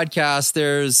 Thoughts podcast,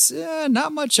 there's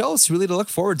not much else really to look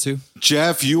forward to.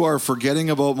 Jeff, you are forgetting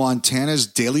about Montana's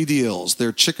daily deals.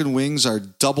 Their chicken wings are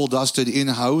double dusted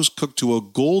in-house, cooked to a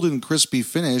golden crispy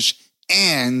finish,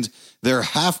 and they're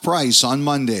half price on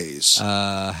Mondays.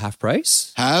 Half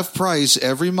price? Half price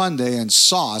every Monday and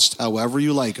sauced however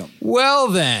you like them. Well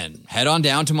then, head on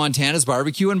down to Montana's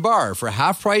Barbecue and Bar for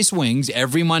half price wings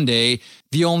every Monday.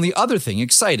 The only other thing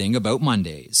exciting about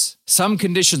Mondays. Some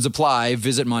conditions apply.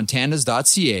 Visit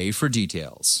montanas.ca for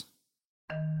details.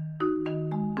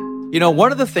 You know,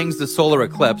 one of the things the solar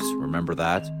eclipse, remember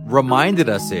that, reminded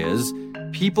us is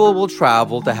people will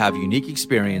travel to have unique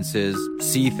experiences,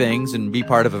 see things, and be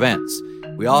part of events.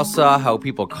 We all saw how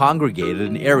people congregated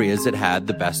in areas that had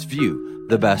the best view,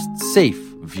 the best safe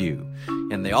view.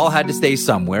 And they all had to stay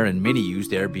somewhere, and many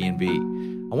used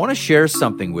Airbnb. I want to share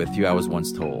something with you I was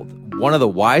once told. One of the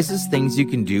wisest things you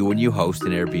can do when you host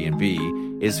an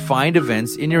Airbnb is find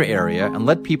events in your area and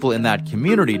let people in that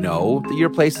community know that your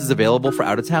place is available for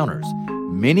out-of-towners.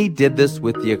 Many did this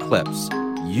with the eclipse.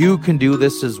 You can do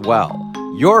this as well.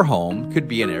 Your home could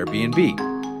be an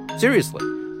Airbnb. Seriously.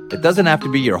 It doesn't have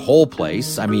to be your whole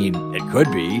place. I mean, it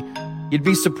could be. You'd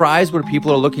be surprised what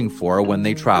people are looking for when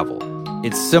they travel.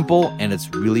 It's simple and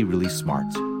it's really, really smart.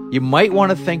 You might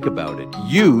want to think about it.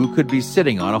 You could be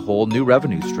sitting on a whole new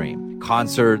revenue stream.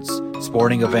 Concerts,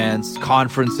 sporting events,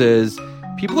 conferences.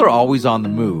 People are always on the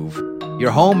move.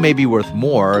 Your home may be worth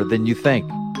more than you think.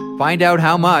 Find out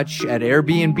how much at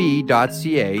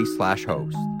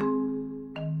airbnb.ca/host.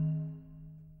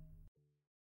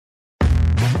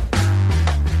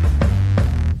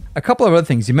 A couple of other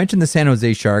things. You mentioned the San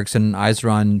Jose Sharks, and eyes are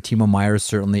on Timo Meier,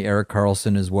 certainly Erik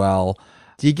Karlsson as well.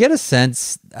 Do you get a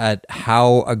sense at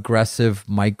how aggressive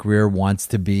Mike Grier wants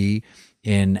to be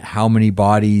in how many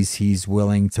bodies he's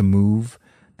willing to move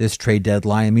this trade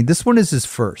deadline? I mean, this one is his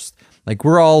first. Like,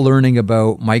 we're all learning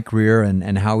about Mike Grier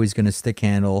and how he's going to stick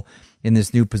handle in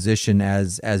this new position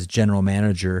as general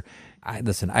manager. I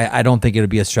don't think it'll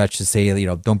be a stretch to say,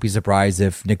 don't be surprised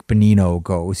if Nick Bonino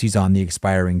goes. He's on the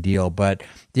expiring deal. But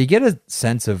do you get a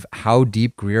sense of how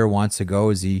deep Grier wants to go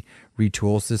as he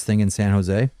retools this thing in San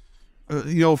Jose?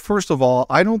 First of all,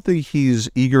 I don't think he's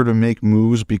eager to make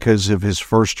moves because of his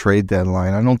first trade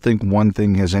deadline. I don't think one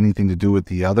thing has anything to do with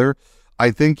the other.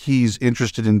 I think he's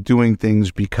interested in doing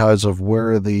things because of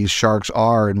where the Sharks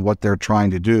are and what they're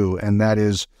trying to do, and that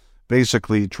is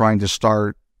basically trying to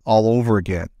start all over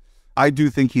again. I do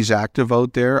think he's active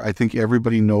out there. I think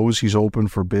everybody knows he's open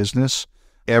for business.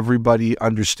 Everybody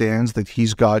understands that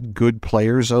he's got good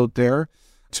players out there.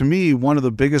 To me, one of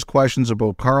the biggest questions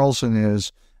about Karlsson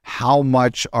is, how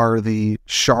much are the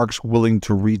Sharks willing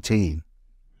to retain?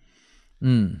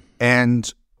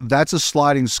 And that's a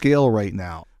sliding scale right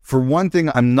now. For one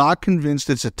thing, I'm not convinced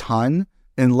it's a ton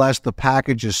unless the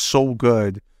package is so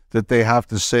good that they have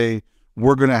to say,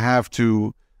 we're going to have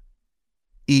to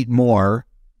eat more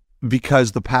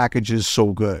because the package is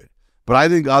so good. But I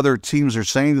think other teams are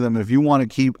saying to them, if you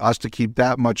want to keep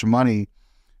that much money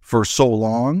for so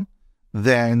long,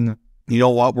 then you know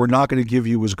what? We're not going to give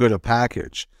you as good a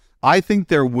package. I think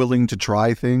they're willing to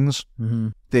try things. Mm-hmm.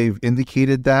 They've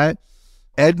indicated that.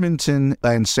 Edmonton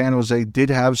and San Jose did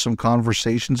have some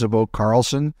conversations about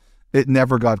Karlsson. It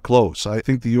never got close. I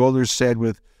think the Oilers said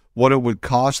with what it would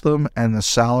cost them and the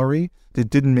salary, it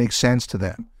didn't make sense to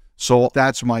them. So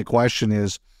that's my question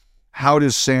is, how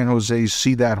does San Jose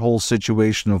see that whole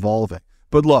situation evolving?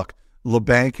 But look,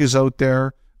 LeBanc is out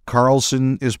there.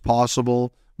 Karlsson is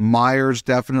possible. Meier's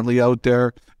definitely out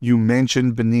there. You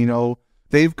mentioned Bonino.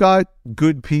 They've got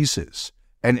good pieces,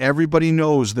 and everybody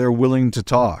knows they're willing to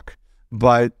talk.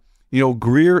 But,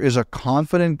 Grier is a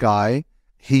confident guy.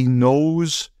 He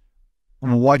knows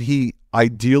what he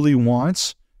ideally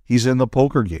wants. He's in the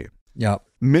poker game. Yeah.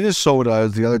 Minnesota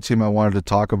is the other team I wanted to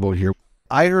talk about here.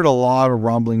 I heard a lot of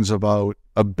rumblings about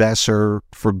a Besser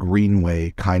for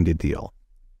Greenway kind of deal.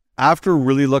 After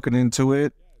really looking into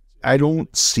it, I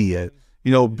don't see it.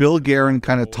 Bill Guerin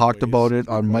kind of talked about it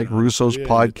on Mike Russo's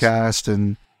podcast.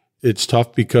 And it's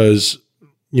tough because,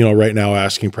 right now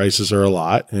asking prices are a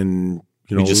lot and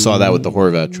We just saw that with the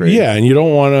Horvat trade. Yeah, and you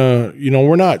don't want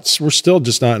to, we're still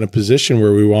just not in a position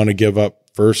where we want to give up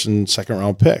first and second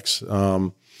round picks,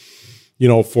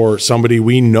 for somebody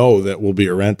we know that will be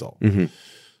a rental.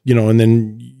 Mm-hmm. And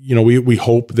then, we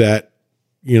hope that,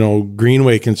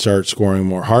 Greenway can start scoring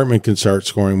more, Hartman can start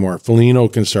scoring more, Foligno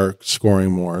can start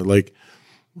scoring more. Like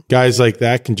guys like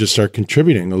that can just start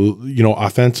contributing,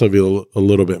 offensively a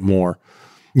little bit more.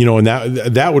 And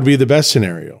that would be the best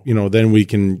scenario. Then we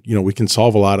can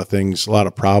solve a lot of things, a lot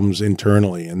of problems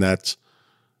internally, and that's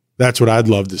what I'd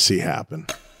love to see happen.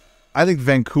 I think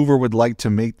Vancouver would like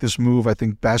to make this move. I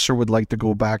think Besser would like to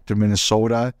go back to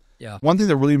Minnesota. Yeah. One thing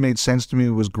that really made sense to me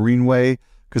was Greenway,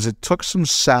 because it took some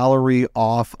salary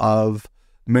off of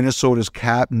Minnesota's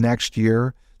cap next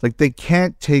year. Like, they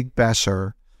can't take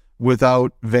Besser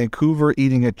without Vancouver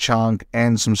eating a chunk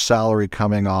and some salary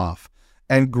coming off.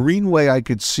 And Greenway I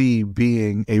could see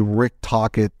being a Rick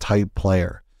Tocchet type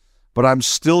player. But I'm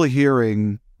still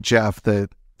hearing, Jeff, that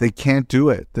they can't do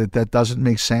it. That doesn't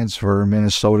make sense for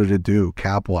Minnesota to do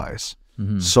cap-wise.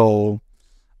 Mm-hmm. So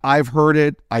I've heard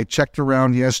it. I checked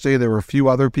around yesterday. There were a few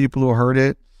other people who heard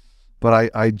it.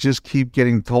 But I just keep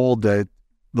getting told that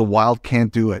the Wild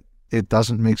can't do it. It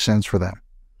doesn't make sense for them.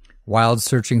 Wild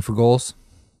searching for goals?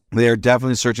 They are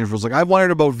definitely searching for goals. Like, I've wondered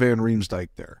about Van Riemsdyk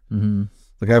there. Mm-hmm.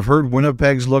 Like, I've heard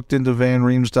Winnipeg's looked into Van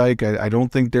Riemsdyk. I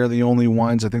don't think they're the only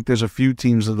ones. I think there's a few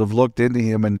teams that have looked into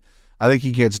him, and I think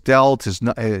he gets dealt. As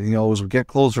we get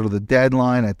closer to the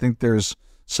deadline, I think there's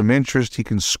some interest. He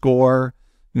can score.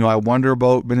 I wonder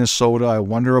about Minnesota. I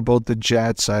wonder about the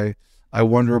Jets. I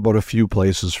wonder about a few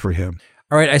places for him.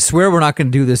 All right, I swear we're not going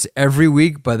to do this every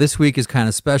week, but this week is kind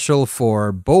of special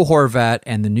for Bo Horvat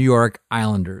and the New York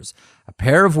Islanders. A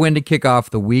pair of win to kick off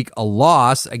the week, a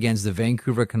loss against the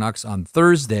Vancouver Canucks on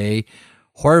Thursday.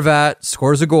 Horvat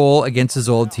scores a goal against his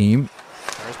old team.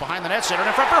 There's behind the net, center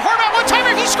in front for Horvat.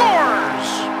 One-timer, he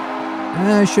scores!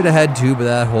 I should have had two, but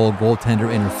that whole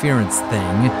goaltender interference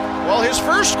thing. Well, his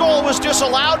first goal was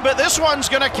disallowed, but this one's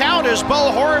going to count as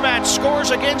Bo Horvat scores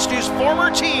against his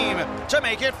former team to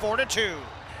make it 4-2.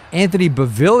 Anthony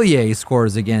Beauvillier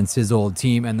scores against his old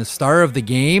team, and the star of the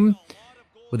game,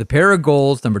 with a pair of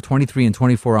goals, number 23 and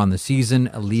 24 on the season,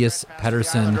 Elias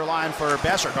Pettersson. Underline for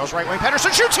Besser, goes right wing,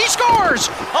 Pettersson shoots, he scores!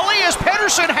 Elias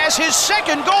Pettersson has his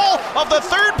second goal of the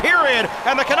third period,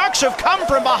 and the Canucks have come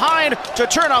from behind to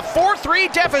turn a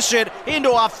 4-3 deficit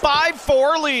into a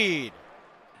 5-4 lead.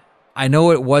 I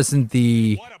know it wasn't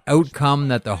the outcome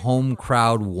that the home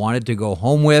crowd wanted to go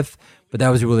home with, but that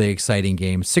was a really exciting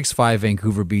game. 6-5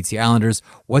 Vancouver beats the Islanders.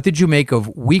 What did you make of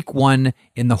week one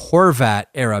in the Horvat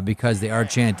era? Because they are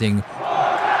chanting.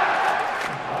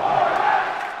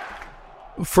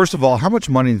 First of all, how much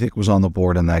money do you think was on the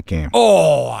board in that game?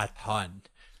 Oh, a ton.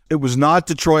 It was not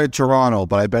Detroit-Toronto,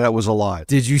 but I bet it was a lot.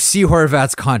 Did you see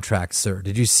Horvat's contract, sir?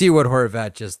 Did you see what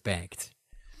Horvat just banked?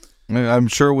 I'm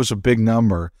sure it was a big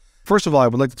number. First of all, I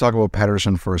would like to talk about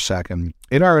Pettersson for a second.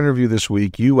 In our interview this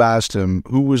week, you asked him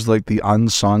who was like the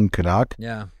unsung Canuck.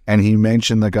 Yeah. And he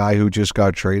mentioned the guy who just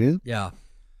got traded. Yeah.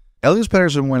 Elias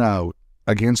Pettersson went out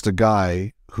against a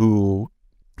guy who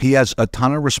he has a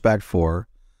ton of respect for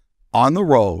on the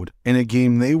road in a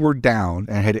game they were down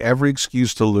and had every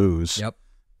excuse to lose. Yep.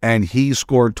 And he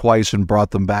scored twice and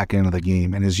brought them back into the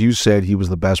game. And as you said, he was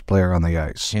the best player on the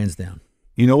ice. Hands down.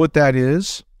 You know what that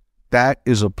is? That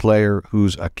is a player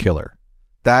who's a killer.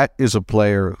 That is a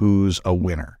player who's a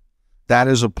winner. That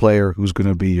is a player who's going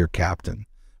to be your captain.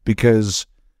 Because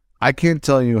I can't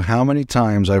tell you how many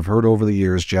times I've heard over the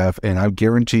years, Jeff, and I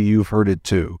guarantee you've heard it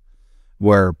too,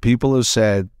 where people have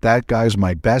said, that guy's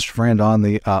my best friend on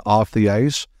the off the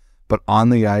ice, but on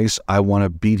the ice, I want to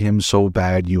beat him so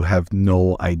bad you have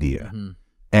no idea. Mm-hmm.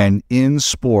 And in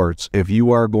sports, if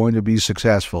you are going to be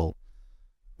successful,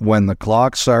 when the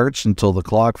clock starts until the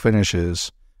clock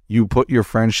finishes, you put your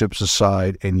friendships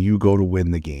aside and you go to win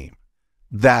the game.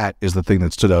 That is the thing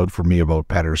that stood out for me about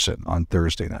Pettersson on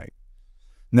Thursday night.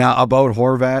 Now, about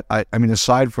Horvat, I mean,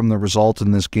 aside from the result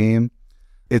in this game,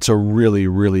 it's a really,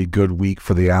 really good week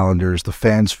for the Islanders. The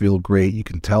fans feel great. You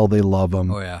can tell they love them.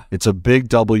 Oh, yeah. It's a big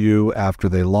W after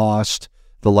they lost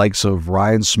the likes of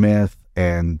Ryan Smith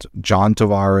and John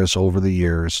Tavares over the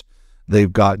years.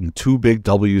 They've gotten two big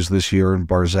W's this year in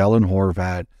Barzal and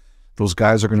Horvat. Those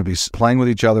guys are going to be playing with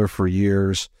each other for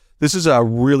years. This is a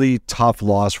really tough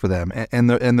loss for them. And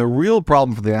the real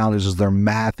problem for the Islanders is their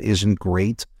math isn't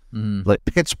great. Mm-hmm. Like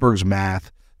Pittsburgh's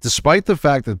math, despite the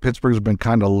fact that Pittsburgh's been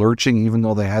kind of lurching, even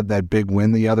though they had that big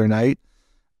win the other night,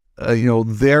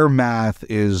 their math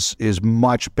is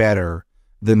much better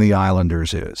than the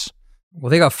Islanders is. Well,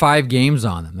 they got 5 games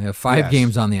on them. They have 5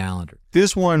 games on the Islanders.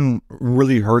 This one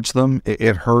really hurts them.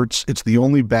 It hurts. It's the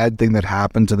only bad thing that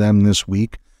happened to them this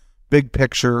week. Big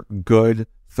picture, good.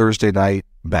 Thursday night,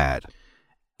 bad.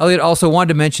 Elliot also wanted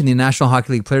to mention the National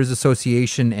Hockey League Players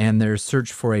Association and their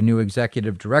search for a new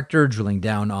executive director, drilling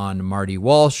down on Marty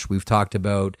Walsh. We've talked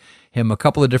about him a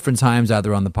couple of different times,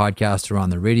 either on the podcast or on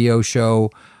the radio show.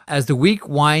 As the week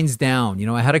winds down,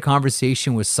 I had a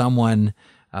conversation with someone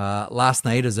last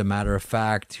night, as a matter of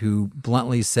fact, who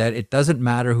bluntly said it doesn't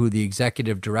matter who the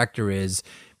executive director is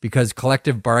because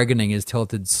collective bargaining is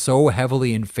tilted so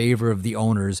heavily in favor of the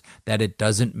owners that it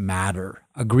doesn't matter.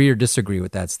 Agree or disagree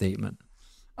with that statement?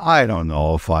 I don't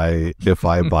know if I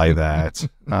buy that.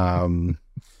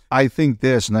 I think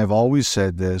this, and I've always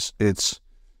said this, it's,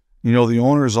 the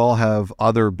owners all have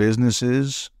other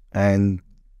businesses and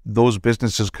those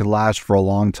businesses could last for a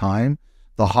long time.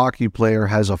 The hockey player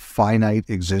has a finite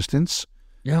existence.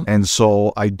 Yeah. And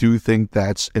so I do think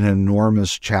that's an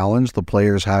enormous challenge the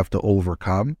players have to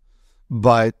overcome.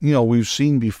 But, we've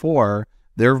seen before,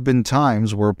 there have been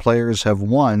times where players have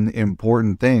won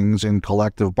important things in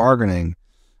collective bargaining.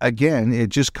 Again, it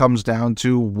just comes down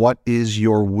to what is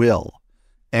your will.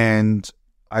 And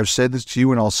I've said this to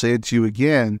you and I'll say it to you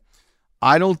again.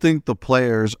 I don't think the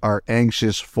players are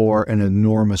anxious for an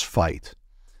enormous fight.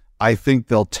 I think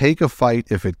they'll take a fight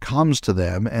if it comes to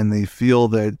them and they feel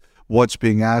that what's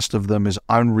being asked of them is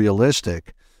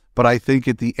unrealistic. But I think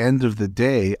at the end of the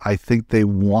day, I think they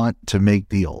want to make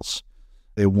deals.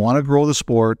 They want to grow the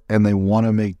sport and they want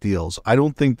to make deals. I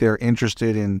don't think they're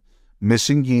interested in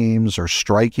missing games or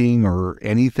striking or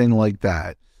anything like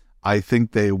that. I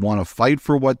think they want to fight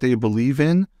for what they believe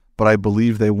in, but I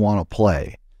believe they want to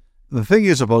play. The thing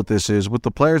is about this is with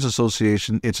the Players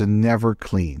Association, it's never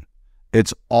clean.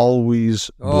 It's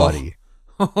always bloody.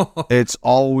 It's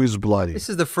always bloody. This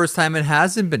is the first time it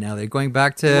hasn't been, Elliot, going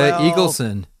back to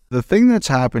Eagleson. The thing that's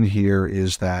happened here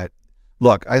is that,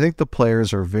 look, I think the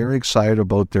players are very excited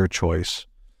about their choice.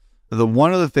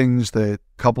 One of the things that a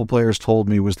couple players told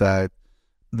me was that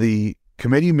the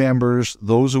committee members,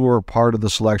 those who were part of the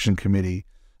selection committee,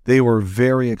 they were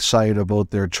very excited about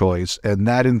their choice, and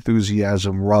that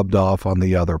enthusiasm rubbed off on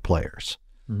the other players.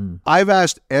 Mm-hmm. I've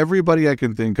asked everybody I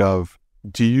can think of,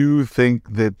 do you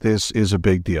think that this is a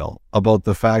big deal? About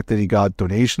the fact that he got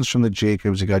donations from the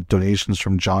Jacobs, he got donations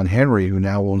from John Henry, who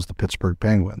now owns the Pittsburgh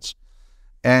Penguins.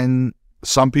 And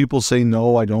some people say,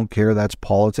 no, I don't care, that's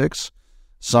politics.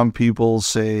 Some people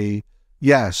say,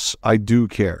 yes, I do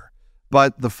care.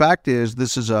 But the fact is,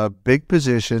 this is a big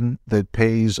position that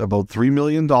pays about $3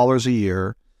 million a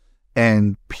year,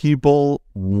 and people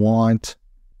want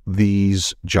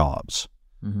these jobs.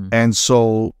 Mm-hmm. And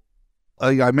so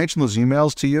I mentioned those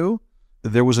emails to you.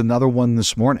 There was another one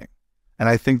this morning, and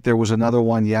I think there was another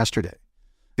one yesterday.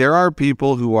 There are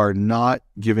people who are not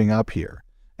giving up here,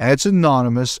 and it's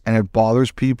anonymous, and it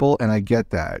bothers people, and I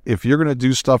get that. If you're going to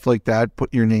do stuff like that,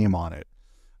 put your name on it.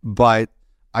 But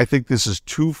I think this is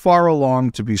too far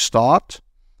along to be stopped,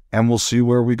 and we'll see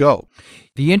where we go.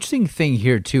 The interesting thing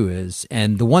here, too, is,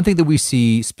 and the one thing that we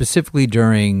see specifically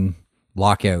during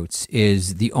lockouts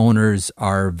is the owners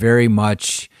are very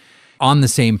much on the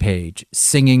same page,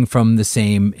 singing from the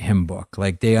same hymn book.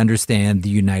 Like they understand the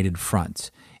united front.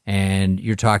 And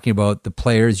you're talking about the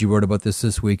players, you wrote about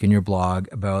this week in your blog,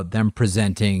 about them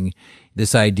presenting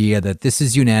this idea that this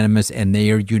is unanimous and they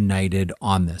are united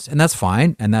on this. And that's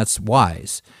fine, and that's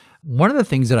wise. One of the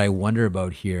things that I wonder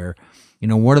about here,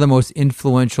 one of the most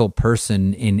influential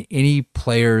person in any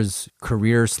player's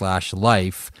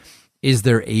career/life is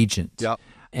their agent. Yep.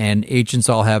 And agents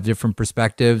all have different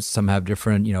perspectives. Some have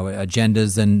different,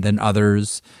 agendas than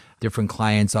others, different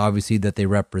clients, obviously, that they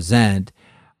represent.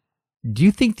 Do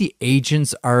you think the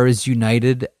agents are as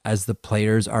united as the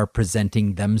players are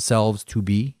presenting themselves to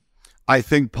be? I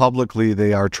think publicly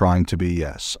they are trying to be,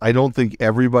 yes. I don't think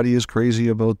everybody is crazy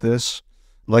about this.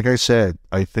 Like I said,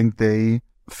 I think they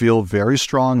feel very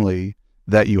strongly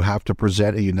that you have to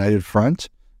present a united front,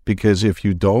 because if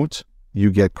you don't, you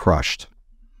get crushed.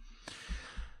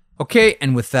 Okay,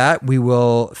 and with that, we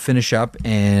will finish up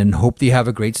and hope that you have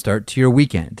a great start to your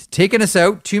weekend. Taking us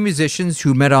out, two musicians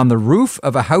who met on the roof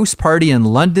of a house party in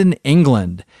London,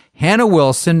 England. Hannah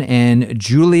Wilson and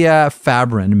Julia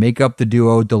Fabrin make up the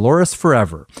duo Dolores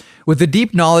Forever. With a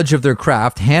deep knowledge of their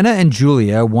craft, Hannah and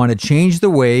Julia want to change the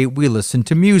way we listen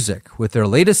to music. With their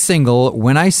latest single,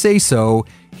 When I Say So,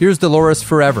 here's Dolores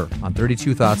Forever on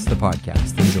 32 Thoughts, the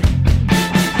podcast. Enjoy.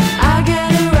 I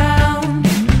get around,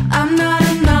 I'm not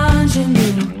a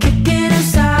non-genuine, kicking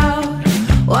us out.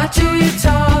 What are you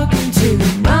talking to?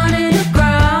 Running the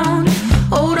ground,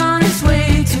 hold on, it's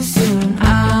way too soon.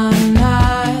 I'm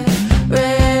not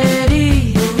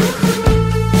ready.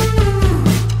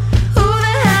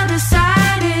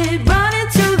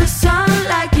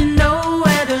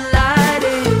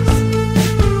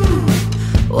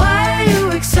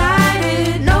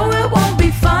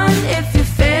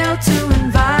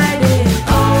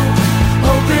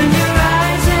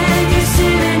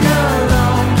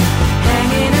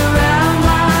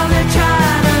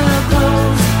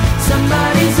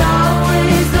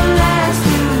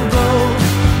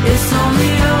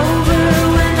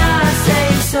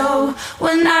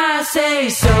 I say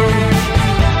so.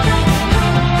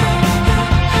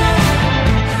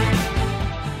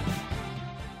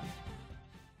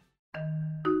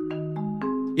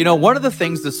 You know, one of the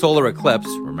things the solar eclipse,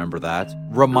 remember that,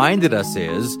 reminded us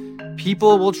is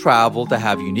people will travel to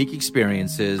have unique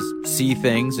experiences, see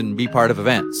things, and be part of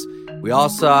events. We all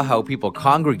saw how people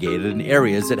congregated in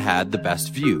areas that had the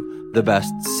best view, the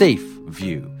best safe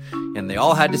view. And they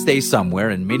all had to stay somewhere,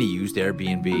 and many used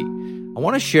Airbnb. I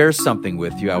want to share something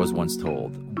with you I was once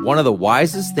told. One of the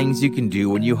wisest things you can do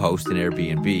when you host an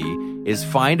Airbnb is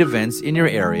find events in your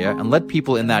area and let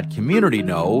people in that community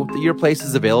know that your place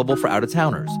is available for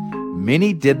out-of-towners.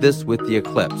 Many did this with the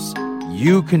eclipse.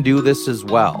 You can do this as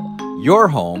well. Your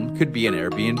home could be an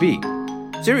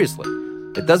Airbnb. Seriously,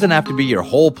 it doesn't have to be your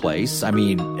whole place. I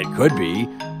mean, it could be.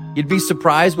 You'd be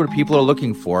surprised what people are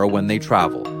looking for when they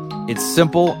travel. It's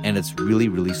simple and it's really,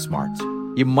 really smart.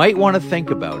 You might want to think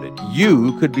about it.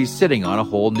 You could be sitting on a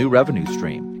whole new revenue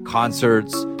stream.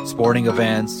 Concerts, sporting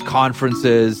events,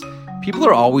 conferences. People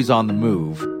are always on the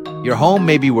move. Your home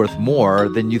may be worth more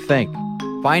than you think.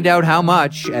 Find out how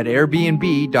much at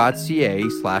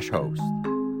airbnb.ca/host.